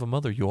how great of a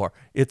mother you are.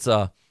 It's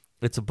a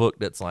book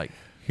that's like,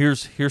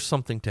 here's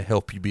something to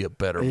help you be a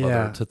better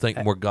mother, to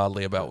think more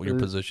godly about your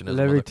position as a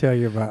mother. Let me tell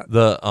you about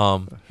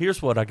the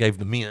here's what I gave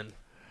the men.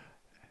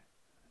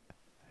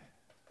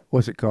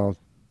 What's it called?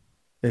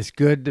 It's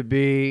good to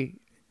be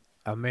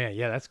a man.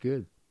 Yeah, that's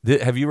good.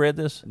 Have you read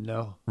this?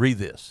 No. Read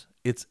this.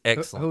 It's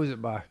excellent. Who is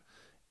it by?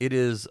 It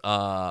is.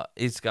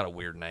 It's got a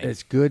weird name.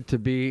 It's good to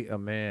be a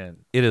man.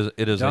 It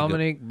is.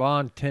 Dominic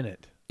Bond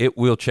Tennant. It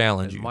will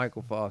challenge you.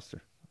 Michael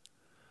Foster.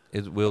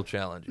 It will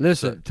challenge you.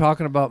 Listen,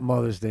 talking about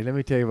Mother's Day, let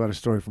me tell you about a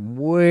story from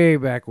way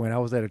back when I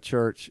was at a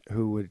church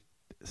who would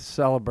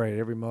celebrate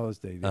every Mother's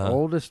Day. The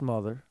oldest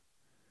mother,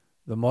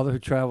 the mother who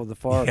traveled the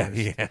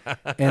farthest,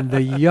 and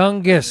the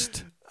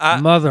youngest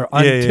mother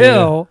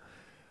until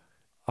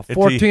a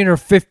 14 or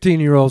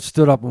 15-year-old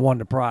stood up and won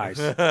the prize,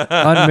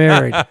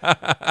 unmarried,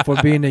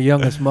 for being the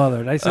youngest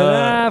mother. They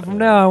said, from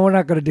now on, we're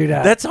not going to do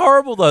that. That's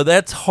horrible, though.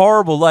 That's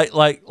horrible.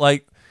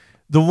 Like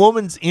the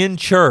woman's in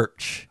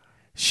church.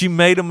 She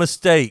made a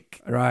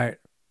mistake. Right.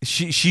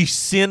 She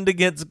sinned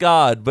against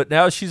God, but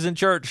now she's in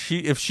church.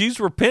 If she's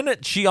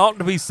repentant, she ought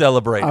to be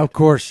celebrated. Of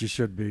course she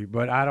should be,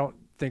 but I don't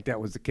think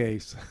that was the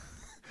case.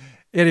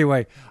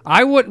 Anyway,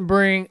 I wouldn't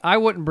bring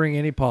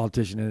any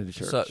politician into the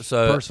church,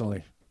 so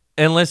personally.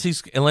 Unless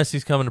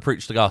he's coming to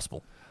preach the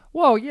gospel.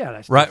 Well, yeah,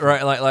 that's right.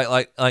 different.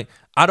 Right. Like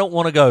I don't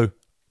want to go,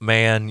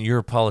 man, you're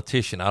a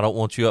politician. I don't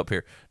want you up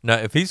here. No,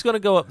 if he's going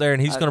to go up there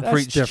and he's going to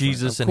preach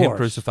Jesus and him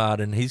crucified,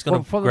 and he's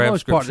going to grab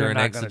scripture and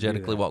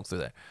exegetically walk through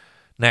that.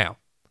 Now,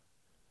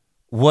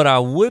 what I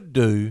would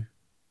do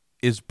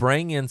is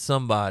bring in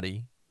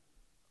somebody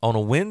on a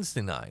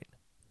Wednesday night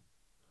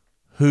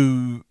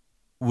who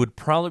would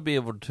probably be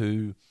able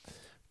to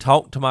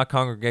talk to my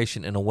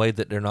congregation in a way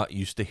that they're not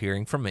used to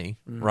hearing from me,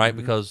 right?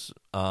 Because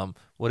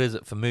what is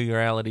it?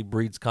 Familiarity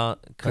breeds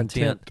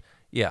contempt.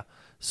 Yeah.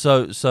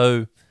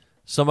 So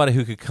somebody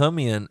who could come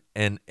in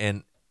and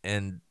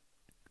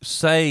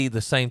say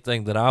the same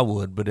thing that I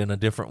would, but in a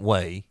different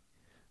way,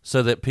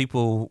 so that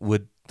people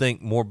would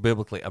think more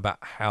biblically about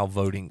how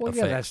voting affects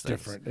things. That's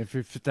different. If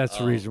that's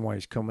the reason why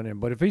he's coming in,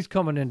 but if he's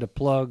coming in to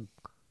plug.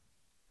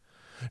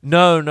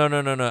 No.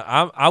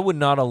 I would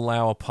not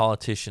allow a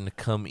politician to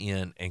come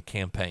in and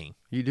campaign.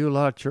 You do. A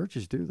lot of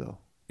churches do, though.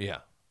 Yeah.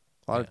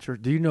 A lot of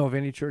church. Do you know of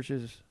any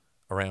churches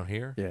around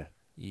here? Yeah.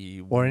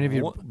 Or any of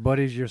your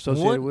buddies you're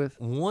associated with?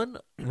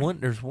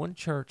 There's one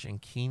church in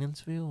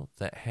Kenansville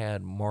that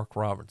had Mark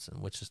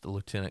Robinson, which is the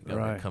lieutenant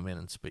governor, come in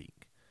and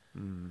speak.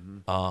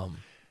 Mm-hmm.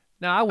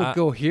 Now, I would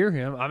go hear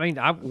him. I mean,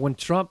 when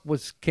Trump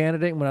was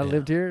candidate, when I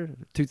lived here,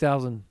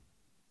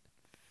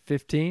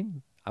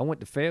 2015, I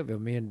went to Fayetteville.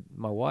 Me and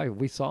my wife,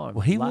 we saw him.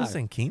 Well, he live. was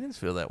in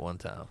Kenansville that one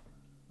time.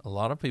 A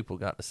lot of people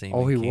got to see him.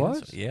 Oh, in he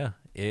Kenansville. was?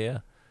 Yeah.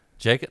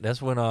 Jacob.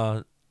 That's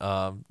when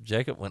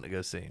Jacob went to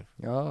go see him.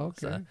 Oh,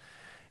 okay. So,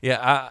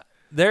 yeah.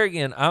 There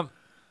again,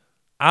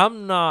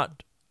 I'm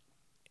not.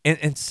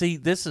 And see,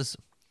 there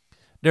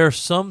are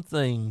some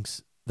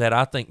things that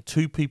I think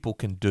two people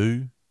can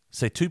do.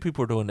 Say two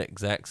people are doing the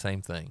exact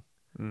same thing,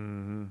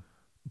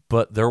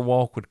 but their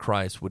walk with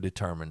Christ would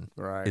determine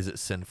is it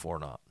sinful or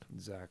not.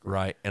 Exactly.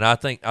 Right. And I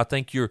think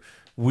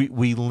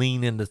we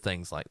lean into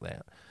things like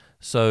that.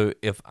 So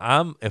if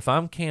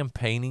I'm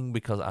campaigning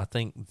because I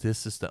think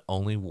this is the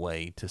only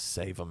way to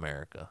save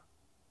America,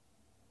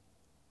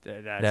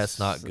 that's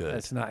not good.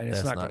 It's not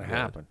going to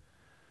happen.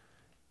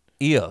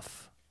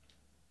 If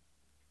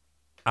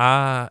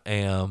I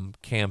am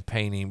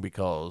campaigning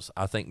because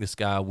I think this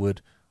guy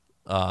would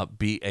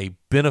be a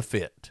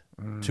benefit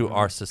to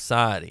our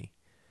society,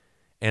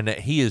 and that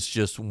he is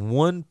just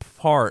one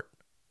part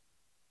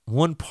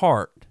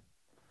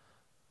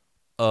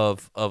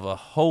of a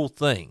whole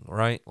thing,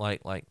 right?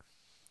 Like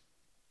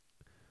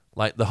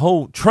the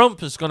whole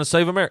Trump is going to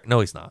save America.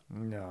 No, he's not.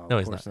 No,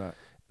 he's not.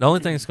 The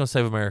only thing that's going to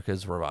save America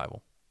is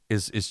revival.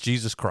 Is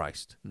Jesus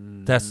Christ.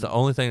 That's the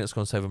only thing that's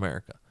going to save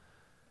America.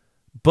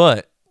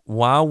 But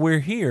while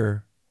we're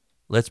here,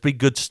 let's be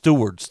good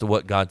stewards to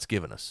what God's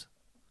given us.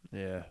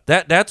 Yeah.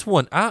 That's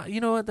one.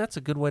 You know what? That's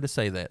a good way to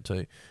say that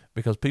too,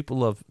 because people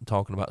love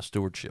talking about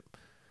stewardship.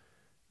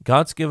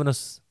 God's given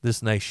us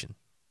this nation.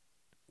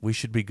 We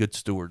should be good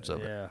stewards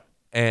of it.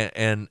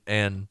 And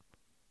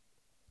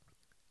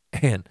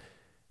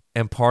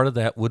part of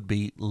that would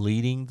be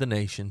leading the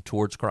nation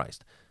towards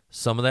Christ.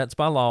 Some of that's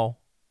by law.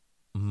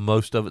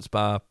 Most of it's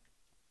by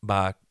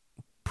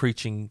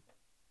preaching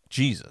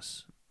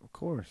Jesus. Of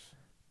course.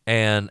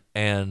 But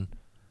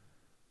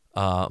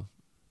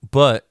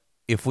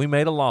if we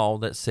made a law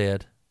that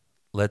said,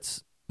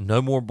 let's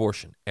no more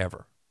abortion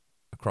ever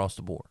across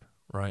the board,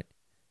 right?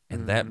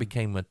 And that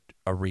became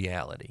a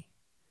reality.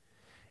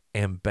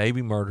 And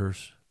baby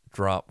murders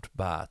dropped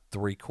by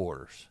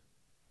 3/4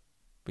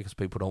 because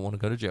people don't want to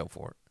go to jail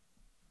for it.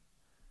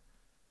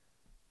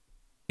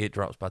 it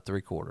drops by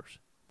 3/4.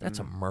 That's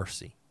a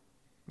mercy.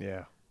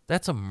 Yeah.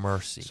 That's a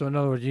mercy. So in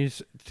other words,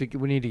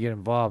 we need to get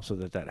involved so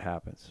that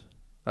happens.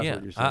 That's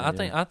what you're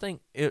saying. I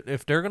think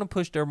if they're going to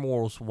push their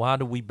morals, why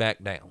do we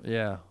back down?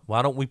 Yeah.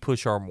 Why don't we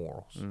push our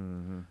morals?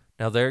 Mm-hmm.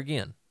 Now, there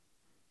again,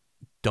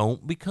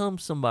 don't become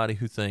somebody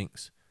who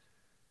thinks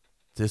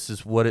this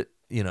is what it,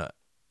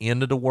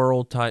 end of the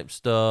world type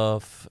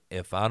stuff.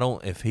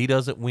 If he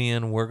doesn't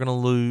win, we're going to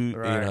lose.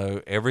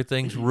 Right.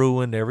 Everything's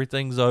ruined.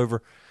 Everything's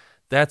over.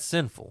 That's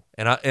sinful.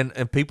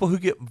 And people who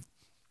get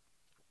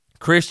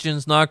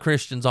Christians, not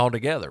Christians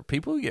altogether,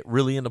 people who get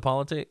really into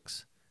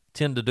politics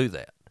tend to do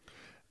that.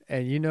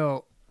 And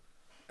I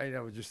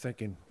was just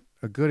thinking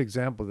a good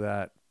example of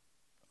that,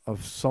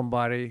 of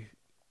somebody,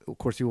 of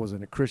course he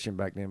wasn't a Christian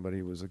back then, but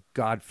he was a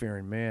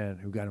God-fearing man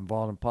who got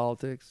involved in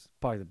politics.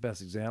 Probably the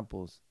best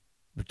examples,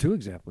 the two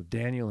examples,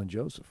 Daniel and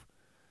Joseph.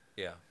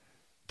 Yeah.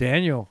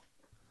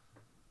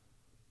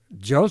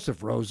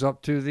 Joseph rose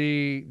up to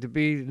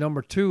be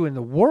number 2 in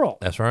the world.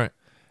 That's right.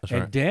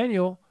 And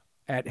Daniel,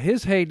 at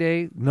his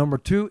heyday, number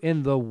 2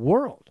 in the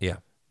world. Yeah.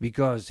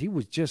 Because he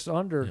was just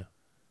under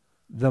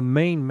the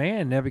main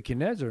man,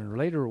 Nebuchadnezzar, and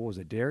later was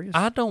it Darius?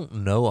 I don't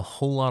know a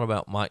whole lot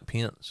about Mike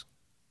Pence.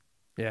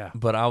 Yeah.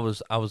 But I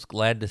was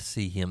glad to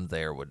see him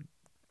there with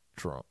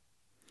Trump.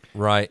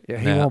 Right. Yeah,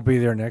 he won't be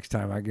there next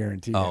time, I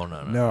guarantee you. Oh,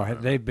 no.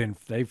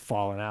 They've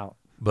fallen out.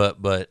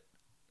 But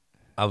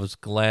I was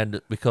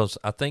glad because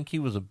I think he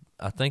was a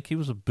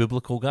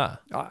biblical guy.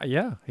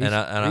 Yeah,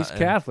 he's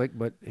Catholic,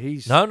 but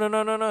he's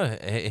no.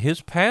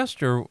 His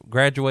pastor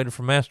graduated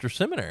from Master's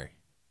Seminary.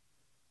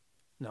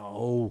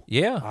 No.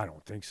 Yeah. I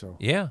don't think so.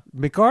 Yeah.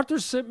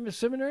 MacArthur's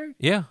seminary?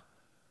 Yeah.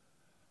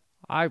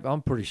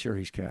 I'm pretty sure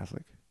he's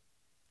Catholic.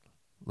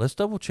 Let's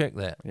double check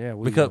that. Yeah,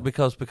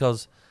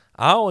 because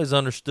I always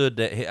understood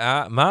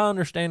that my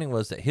understanding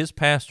was that his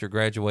pastor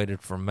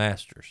graduated from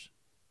Master's.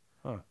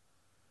 Huh.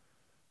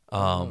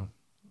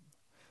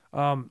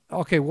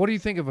 Okay, what do you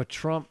think of a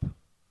Trump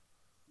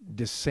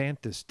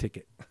DeSantis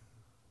ticket?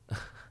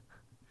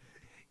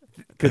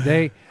 Could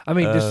they? I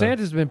mean, DeSantis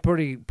has been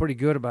pretty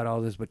good about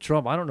all this, but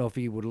Trump, I don't know if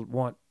he would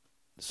want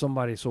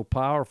somebody so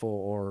powerful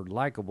or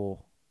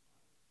likable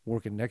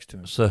working next to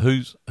him. So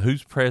who's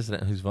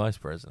president? Who's vice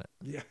president?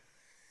 Yeah,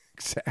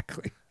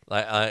 exactly.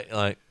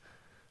 Like,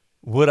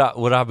 would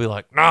I be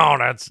like, no,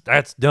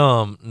 that's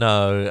dumb?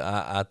 No,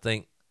 I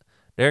think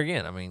there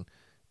again. I mean,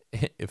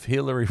 if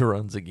Hillary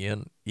runs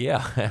again,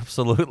 yeah,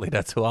 absolutely,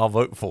 that's who I'll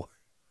vote for.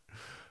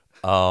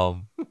 But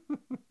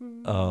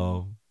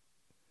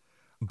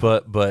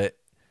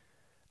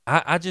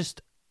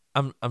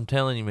I'm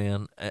telling you,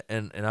 man,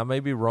 and I may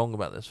be wrong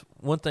about this.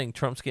 One thing,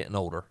 Trump's getting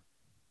older,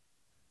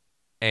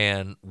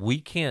 and we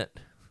can't,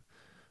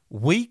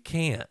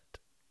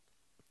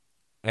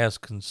 as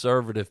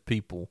conservative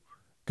people,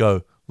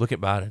 go look at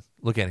Biden,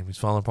 look at him, he's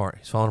falling apart.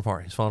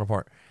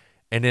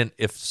 And then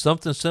if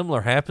something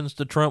similar happens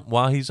to Trump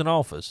while he's in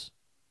office,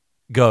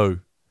 go,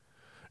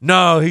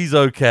 no, he's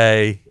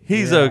okay.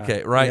 He's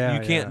okay, right? Yeah,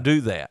 you can't do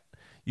that.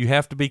 You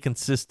have to be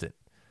consistent.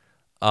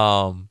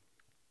 And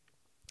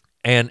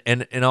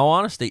in all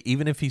honesty,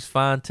 even if he's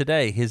fine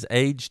today, his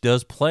age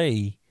does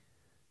play.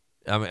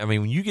 I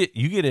mean, when you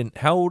get in,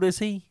 how old is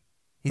he?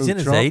 He's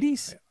in Trump? his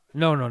 80s?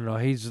 No.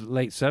 He's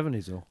late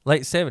 70s though.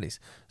 Late 70s.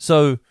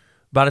 So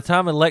by the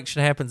time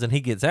election happens and he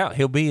gets out,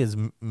 he'll be his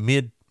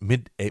mid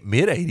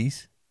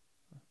 80s.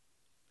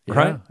 Yeah,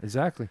 right?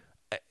 Exactly.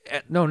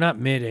 No, not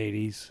mid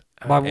 80s.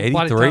 By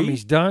the time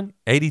he's done,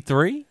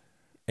 83,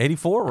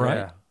 84,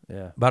 right?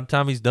 Yeah. By the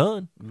time he's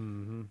done.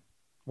 Mm-hmm.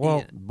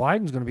 Well,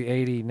 Biden's going to be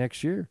 80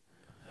 next year.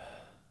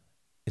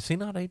 Is he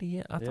not 80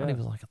 yet? I thought he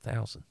was like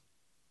 1,000.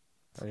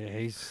 Yeah,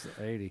 he's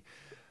 80.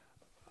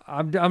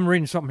 I'm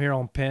reading something here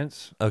on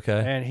Pence.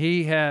 Okay. And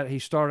he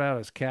started out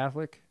as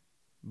Catholic,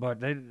 but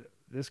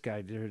this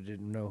guy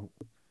didn't know.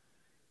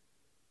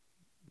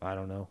 I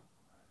don't know.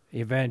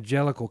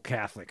 Evangelical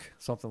Catholic,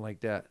 something like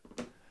that.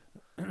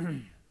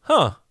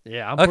 Huh.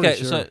 Yeah, I'm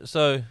pretty sure.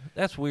 So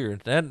that's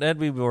weird. That'd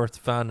be worth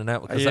finding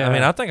out because Yeah. I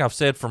mean I think I've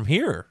said from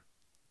here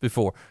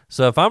before.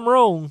 So if I'm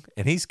wrong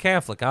and he's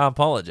Catholic, I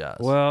apologize.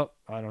 Well,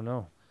 I don't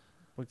know.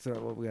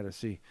 What we got to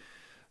see.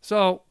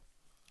 So,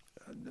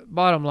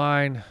 bottom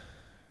line,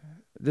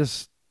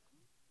 this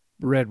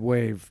red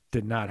wave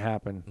did not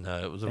happen.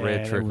 No, it was a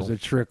red trickle. It was a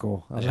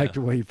trickle. I like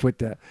the way you put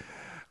that.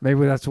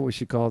 Maybe that's what we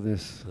should call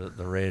this.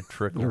 The red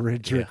trickle. The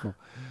red trickle.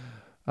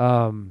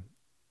 Yeah.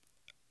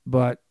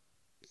 But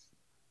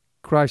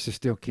Christ is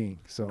still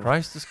king. So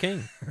Christ is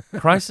king.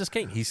 Christ is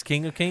king. He's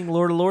King of Kings,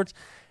 Lord of Lords.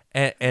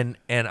 And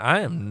I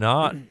am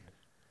not,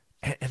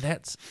 and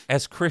that's,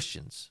 as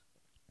Christians,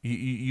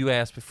 you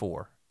asked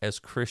before, as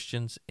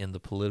Christians in the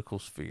political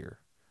sphere,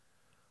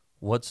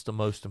 what's the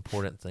most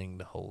important thing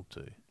to hold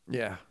to?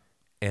 Yeah.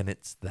 And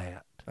it's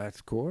that. That's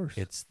of course.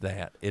 It's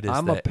that. It is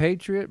I'm that. a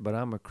patriot, but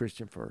I'm a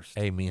Christian first.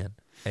 Amen.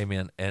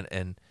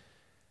 And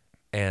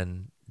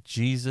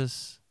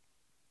Jesus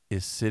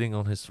is sitting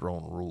on his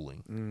throne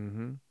ruling.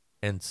 Mm-hmm.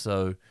 And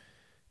so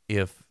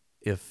if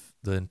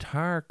the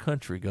entire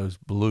country goes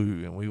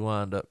blue and we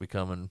wind up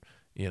becoming,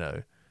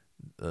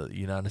 the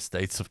United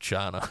States of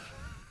China.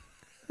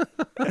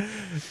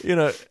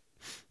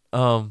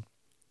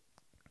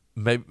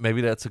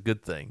 Maybe that's a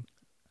good thing.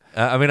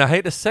 I mean, I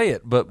hate to say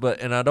it,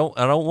 but and I don't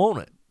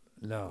want it.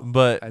 No,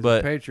 but as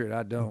a patriot,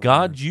 I don't.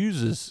 God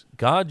uses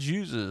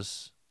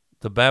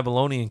the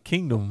Babylonian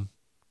kingdom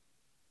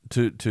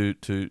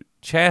to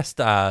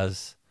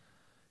chastise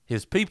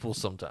his people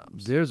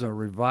sometimes. There's a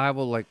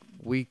revival like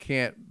we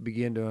can't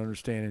begin to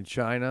understand in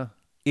China.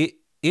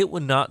 It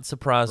would not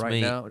surprise me.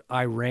 Right now,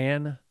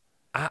 Iran.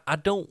 I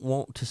don't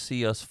want to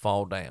see us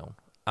fall down.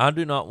 I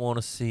do not want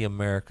to see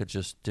America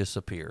just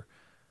disappear.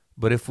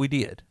 But if we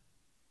did,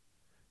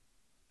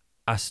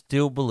 I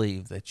still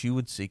believe that you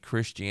would see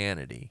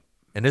Christianity.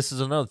 And this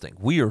is another thing.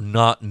 We are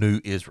not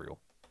New Israel.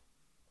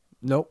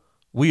 Nope.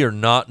 We are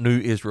not New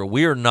Israel.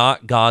 We are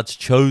not God's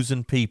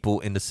chosen people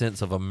in the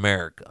sense of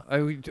America.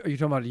 Are you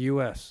talking about the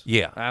U.S.?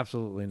 Yeah.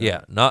 Absolutely not.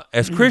 Yeah. Not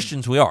as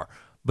Christians we are,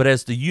 but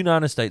as the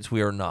United States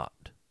we are not.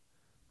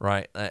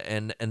 Right?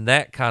 And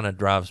that kind of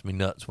drives me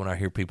nuts when I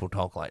hear people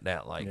talk like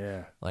that. Like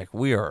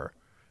we are,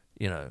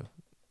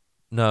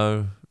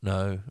 no.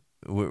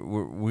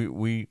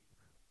 We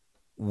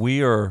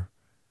are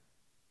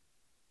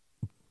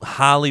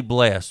highly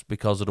blessed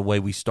because of the way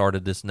we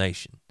started this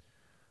nation.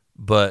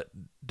 But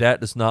that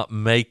does not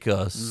make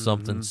us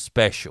something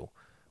special.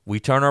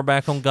 We turn our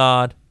back on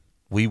God,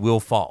 we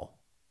will fall.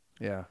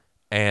 Yeah.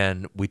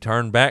 And we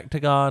turn back to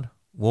God,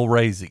 we'll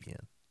raise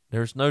again.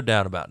 There's no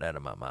doubt about that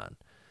in my mind.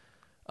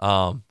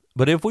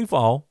 But if we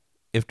fall,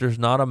 if there's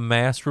not a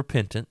mass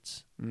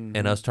repentance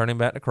and us turning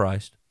back to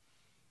Christ,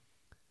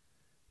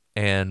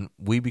 and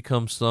we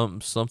become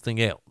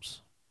something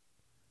else,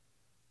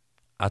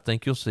 I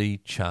think you'll see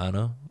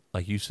China,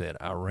 like you said,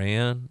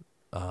 Iran.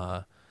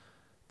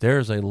 There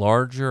is a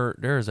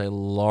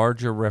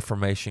larger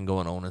reformation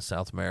going on in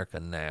South America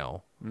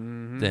now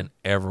than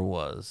ever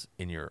was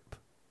in Europe.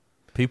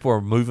 People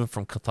are moving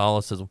from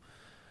Catholicism.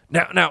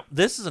 Now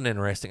this is an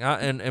interesting.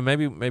 And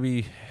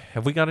maybe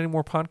have we got any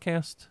more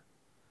podcasts?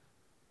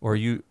 Or are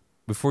you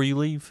before you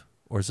leave,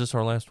 or is this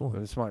our last one?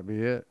 This might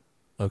be it.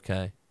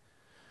 Okay.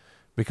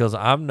 Because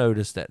I've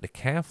noticed that the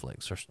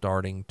Catholics are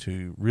starting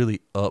to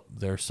really up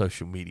their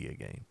social media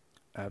game.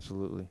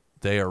 Absolutely.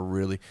 They are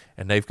really,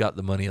 and they've got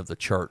the money of the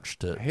church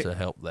to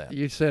help that.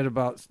 You said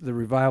about the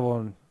revival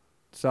in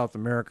South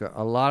America.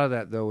 A lot of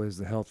that, though, is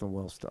the health and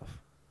wealth stuff.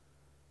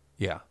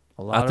 Yeah.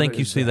 I think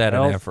you see that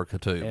in Africa,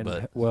 too.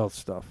 But wealth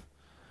stuff.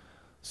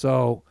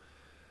 So,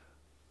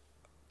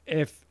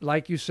 if,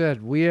 like you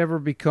said, we ever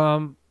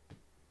become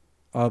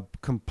a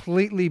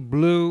completely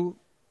blue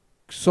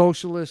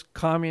socialist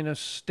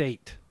communist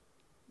state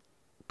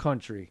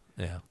country,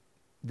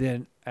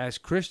 then as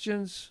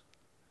Christians,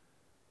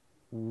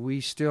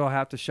 we still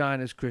have to shine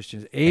as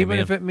Christians, even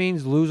if it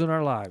means losing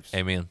our lives.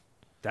 Amen.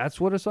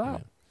 That's what it's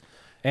about.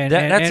 And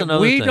that's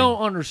another we thing. don't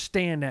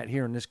understand that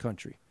here in this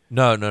country.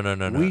 No.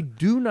 We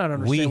do not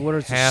understand what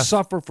it's to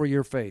suffer for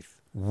your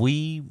faith.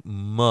 We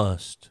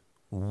must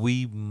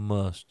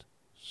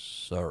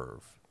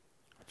serve.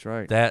 That's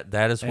right.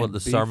 That is what the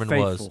sermon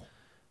faithful.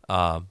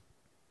 Was.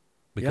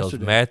 Because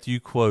Yesterday. Matthew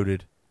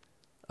quoted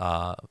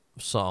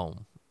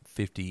Psalm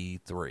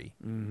 53,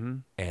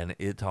 and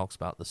it talks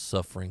about the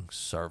suffering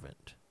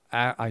servant.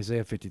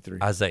 Isaiah 53.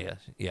 Isaiah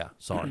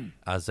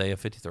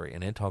 53,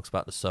 and it talks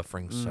about the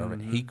suffering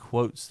servant. He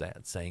quotes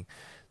that, saying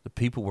the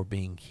people were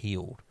being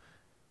healed,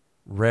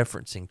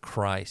 referencing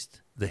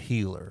Christ, the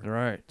healer,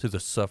 right, to the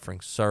suffering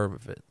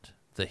servant,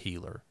 the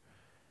healer.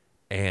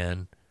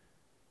 And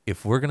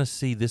if we're going to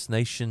see this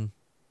nation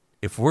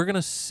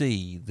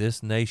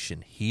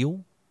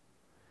heal,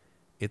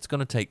 it's going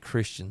to take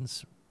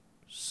Christians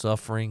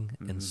suffering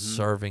and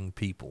serving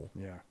people.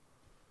 Yeah.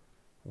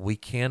 We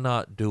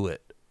cannot do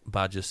it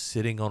by just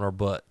sitting on our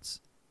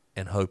butts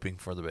and hoping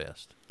for the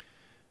best.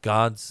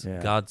 God's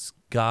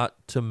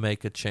got to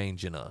make a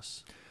change in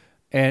us.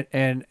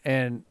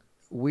 And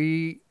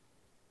we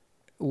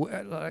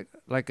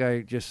like I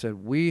just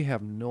said, we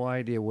have no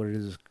idea what it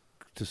is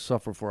to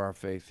suffer for our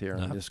faith here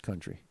in this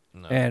country.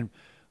 No. And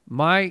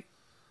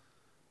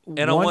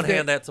on one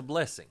hand, that's a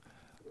blessing.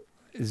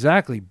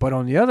 Exactly, but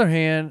on the other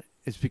hand,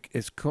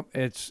 it's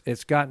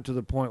gotten to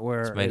the point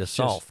where it's made us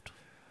soft.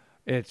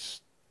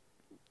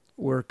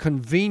 We're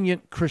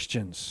convenient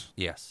Christians.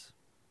 Yes.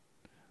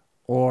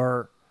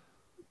 Or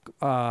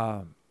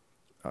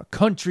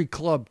country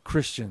club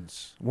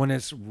Christians when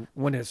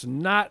it's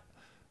not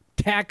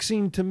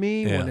taxing to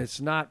me, when it's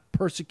not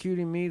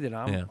persecuting me, then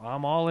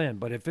I'm all in.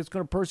 But if it's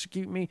going to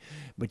persecute me,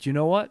 but you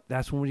know what?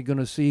 That's when we're going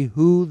to see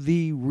who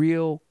the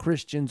real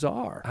Christians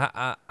are.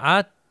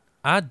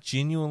 I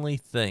genuinely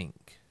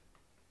think,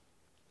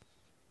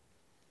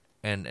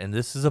 and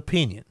this is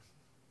opinion,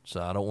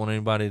 so I don't want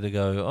anybody to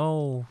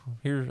go,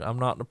 I'm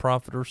not the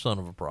prophet or son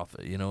of a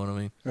prophet. You know what I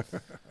mean?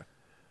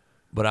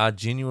 But I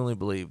genuinely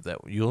believe that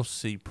you'll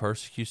see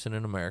persecution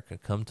in America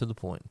come to the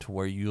point to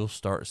where you'll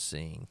start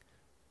seeing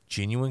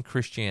genuine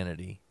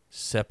Christianity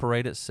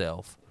separate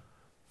itself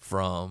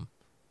from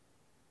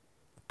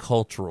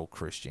cultural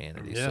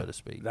Christianity, so to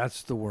speak.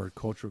 That's the word,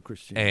 cultural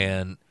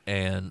Christianity.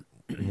 And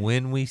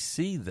when we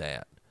see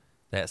that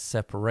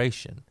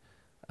separation,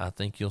 I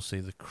think you'll see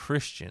the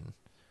Christian,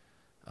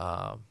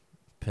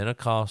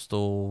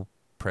 Pentecostal,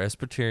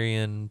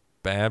 Presbyterian,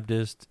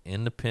 Baptist,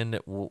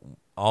 Independent,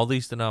 all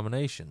these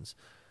denominations.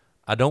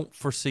 I don't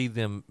foresee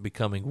them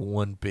becoming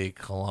one big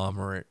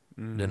conglomerate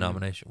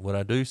denomination. What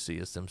I do see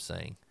is them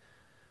saying,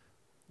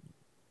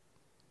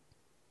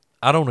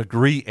 I don't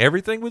agree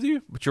everything with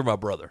you, but you're my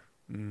brother.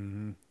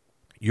 Mm-hmm.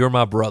 You're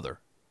my brother.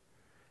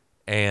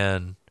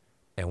 And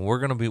we're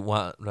going to be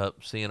winding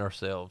up seeing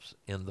ourselves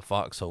in the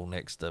foxhole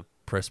next to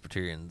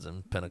Presbyterians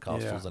and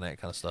Pentecostals and that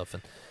kind of stuff.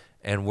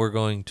 And we're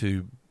going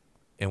to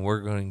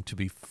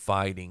be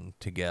fighting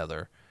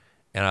together.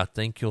 And I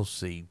think you'll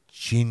see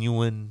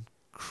genuine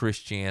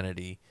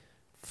Christianity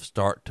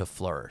start to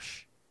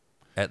flourish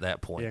at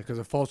that point. Yeah, because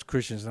a false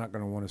Christian is not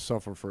going to want to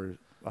suffer for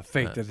a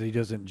faith that he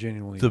doesn't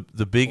genuinely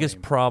The biggest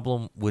claim.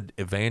 problem with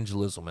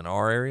evangelism in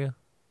our area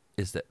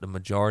is that the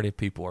majority of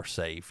people are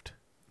saved.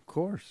 Of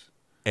course.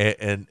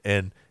 And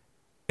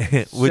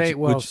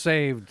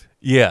saved.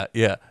 Yeah.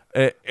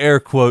 Air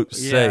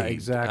quotes Yeah, saved.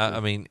 exactly. I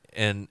mean,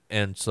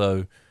 and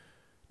so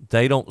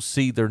they don't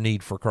see their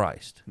need for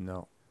Christ.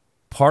 No.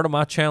 Part of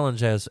my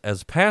challenge as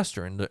a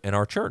pastor in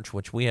our church,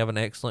 which we have an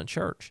excellent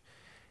church,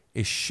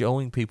 is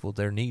showing people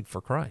their need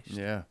for Christ.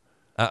 Yeah.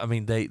 I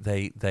mean,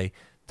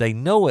 they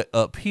know it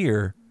up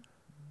here,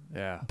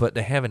 but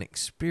they haven't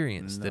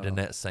experienced it in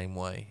that same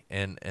way.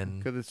 And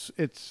because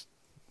it's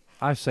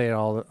I say it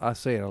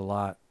a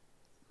lot.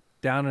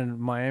 Down in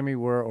Miami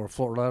or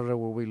Florida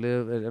where we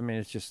live, I mean,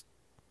 it's just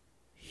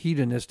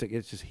hedonistic.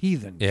 It's just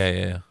heathens.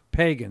 Yeah.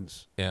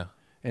 Pagans. Yeah.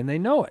 And they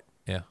know it.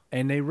 Yeah.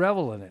 And they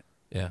revel in it.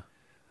 Yeah.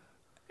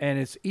 And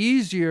it's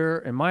easier,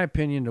 in my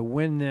opinion, to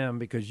win them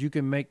because you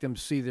can make them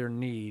see their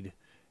need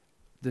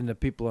than the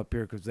people up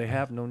here because they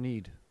have no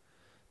need.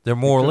 They're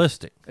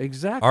moralistic.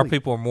 Exactly. Our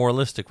people are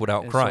moralistic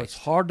without Christ. So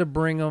it's hard to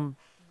bring them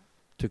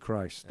to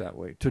Christ that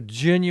way, to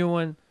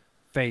genuine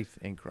faith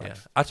in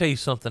Christ. Yeah. I'll tell you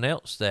something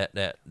else that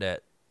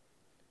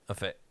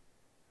affect.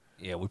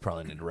 Yeah, we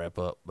probably need to wrap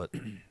up, but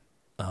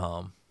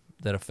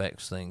that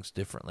affects things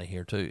differently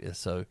here too.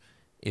 So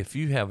if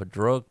you have a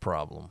drug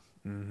problem,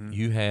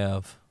 you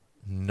have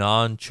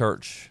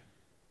non-church.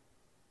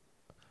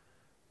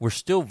 We're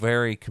still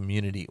very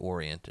community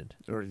oriented.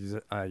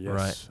 Yes,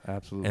 right?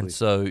 Absolutely. And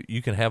so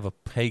you can have a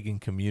pagan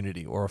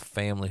community or a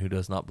family who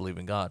does not believe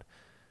in God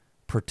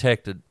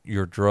protected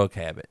your drug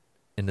habit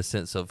in the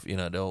sense of,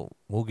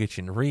 we'll get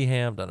you in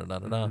rehab,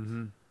 da-da-da-da-da.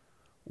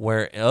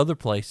 Where in other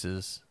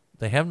places,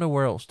 they have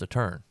nowhere else to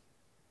turn.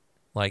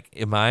 Like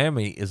in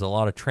Miami is a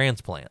lot of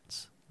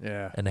transplants.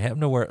 Yeah. And they have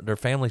nowhere, their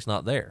family's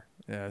not there.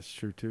 Yeah, that's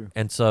true too.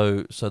 And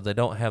so they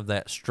don't have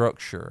that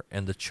structure,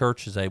 and the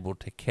church is able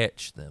to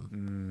catch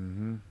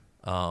them.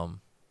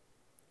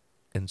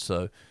 And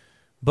so,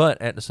 but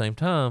at the same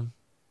time,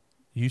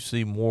 you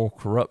see moral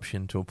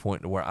corruption to a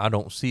point to where I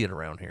don't see it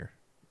around here,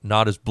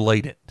 not as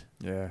blatant.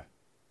 Yeah.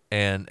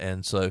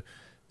 And so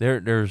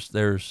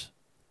there's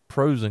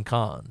pros and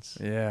cons.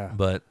 Yeah.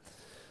 But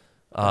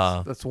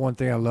that's one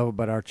thing I love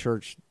about our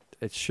church.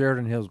 It's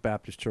Sheridan Hills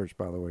Baptist Church,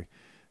 by the way,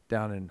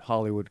 down in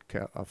Hollywood,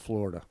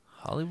 Florida.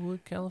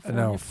 Hollywood, California?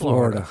 No,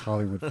 Florida.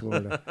 Hollywood,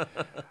 Florida.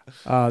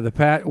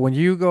 When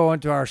you go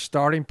into our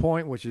starting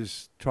point, which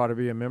is try to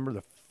be a member,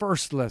 the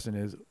first lesson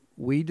is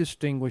we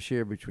distinguish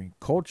here between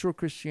cultural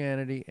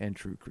Christianity and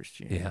true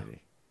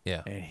Christianity.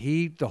 Yeah.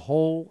 And the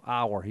whole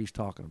hour, he's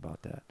talking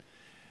about that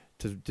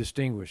to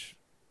distinguish.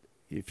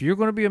 If you're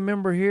going to be a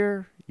member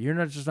here, you're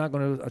not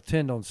going to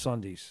attend on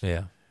Sundays.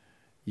 Yeah.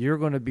 You're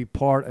going to be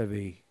part of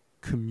a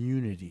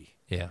community.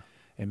 Yeah.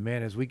 And,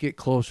 man, as we get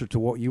closer to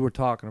what you were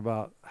talking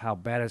about, how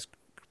bad it's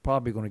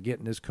probably going to get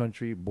in this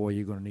country, boy,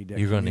 you're going to need that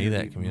You're going community.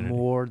 to need that community.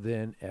 More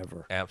than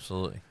ever.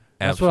 Absolutely.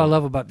 That's what I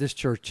love about this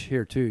church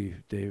here, too,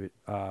 David.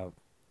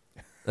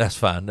 That's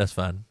fine.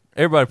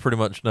 Everybody pretty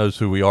much knows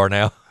who we are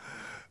now.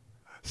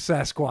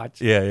 Sasquatch.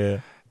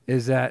 Yeah.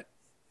 Is that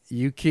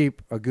you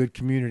keep a good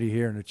community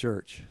here in the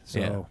church.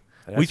 So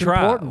that's we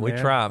try. important, We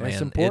man. try, man.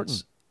 It's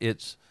important.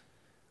 It's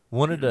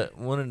one of the.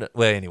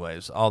 Well,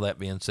 anyways, all that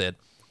being said.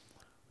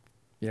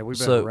 Yeah, we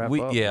better wrap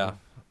up. Yeah. Man.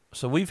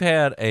 So we've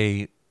had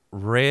a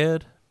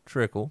red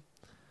trickle.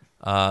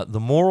 The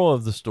moral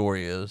of the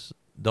story is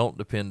don't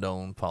depend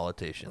on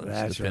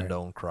politicians. Depend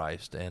on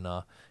Christ. And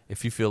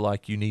if you feel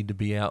like you need to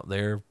be out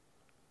there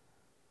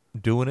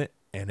doing it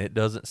and it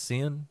doesn't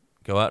sin,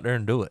 go out there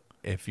and do it.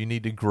 If you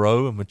need to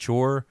grow and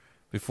mature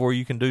before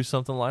you can do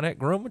something like that,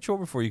 grow and mature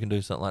before you can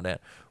do something like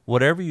that.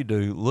 Whatever you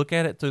do, look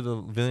at it through the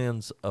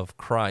lens of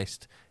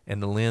Christ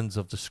and the lens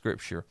of the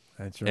Scripture.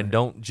 That's right. And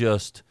don't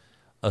just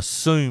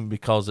assume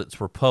because it's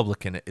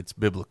Republican, it's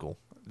biblical.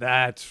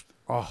 That's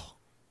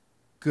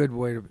good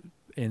way to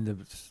end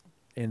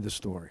the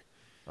story.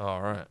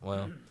 All right.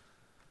 Well,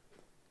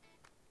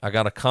 I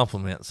got a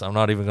compliment, so I'm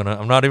not even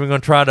gonna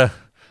try to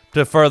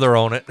further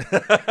on it.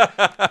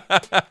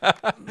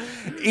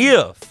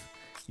 If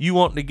you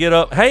want to get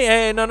up,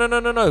 hey,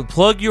 no,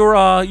 plug your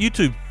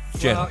YouTube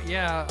channel. Well,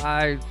 yeah,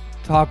 I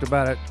talked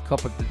about it a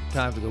couple of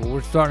times ago.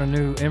 We're starting a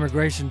new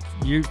immigration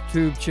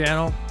YouTube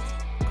channel.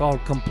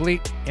 called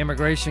Complete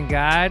Immigration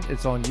Guide.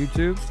 It's on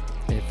YouTube.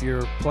 If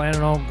you're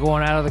planning on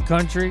going out of the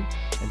country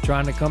and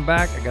trying to come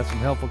back, I got some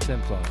helpful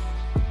tips on it.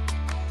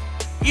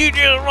 You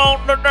just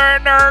want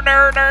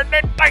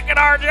to taking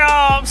our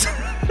jobs.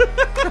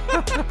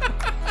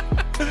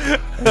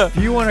 If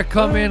you want to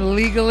come in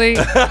legally,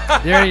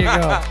 there you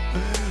go.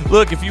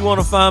 Look, if you want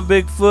to find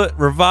Bigfoot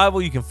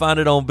Revival, you can find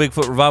it on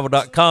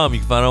BigfootRevival.com. You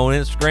can find it on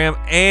Instagram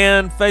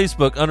and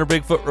Facebook under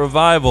Bigfoot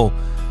Revival.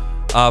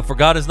 For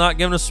God has not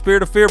given us a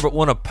spirit of fear, but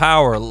one of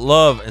power,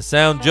 love, and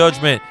sound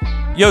judgment.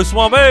 Yo,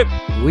 Swamp Ape.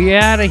 We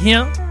out of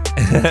here.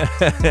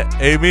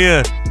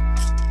 Amen.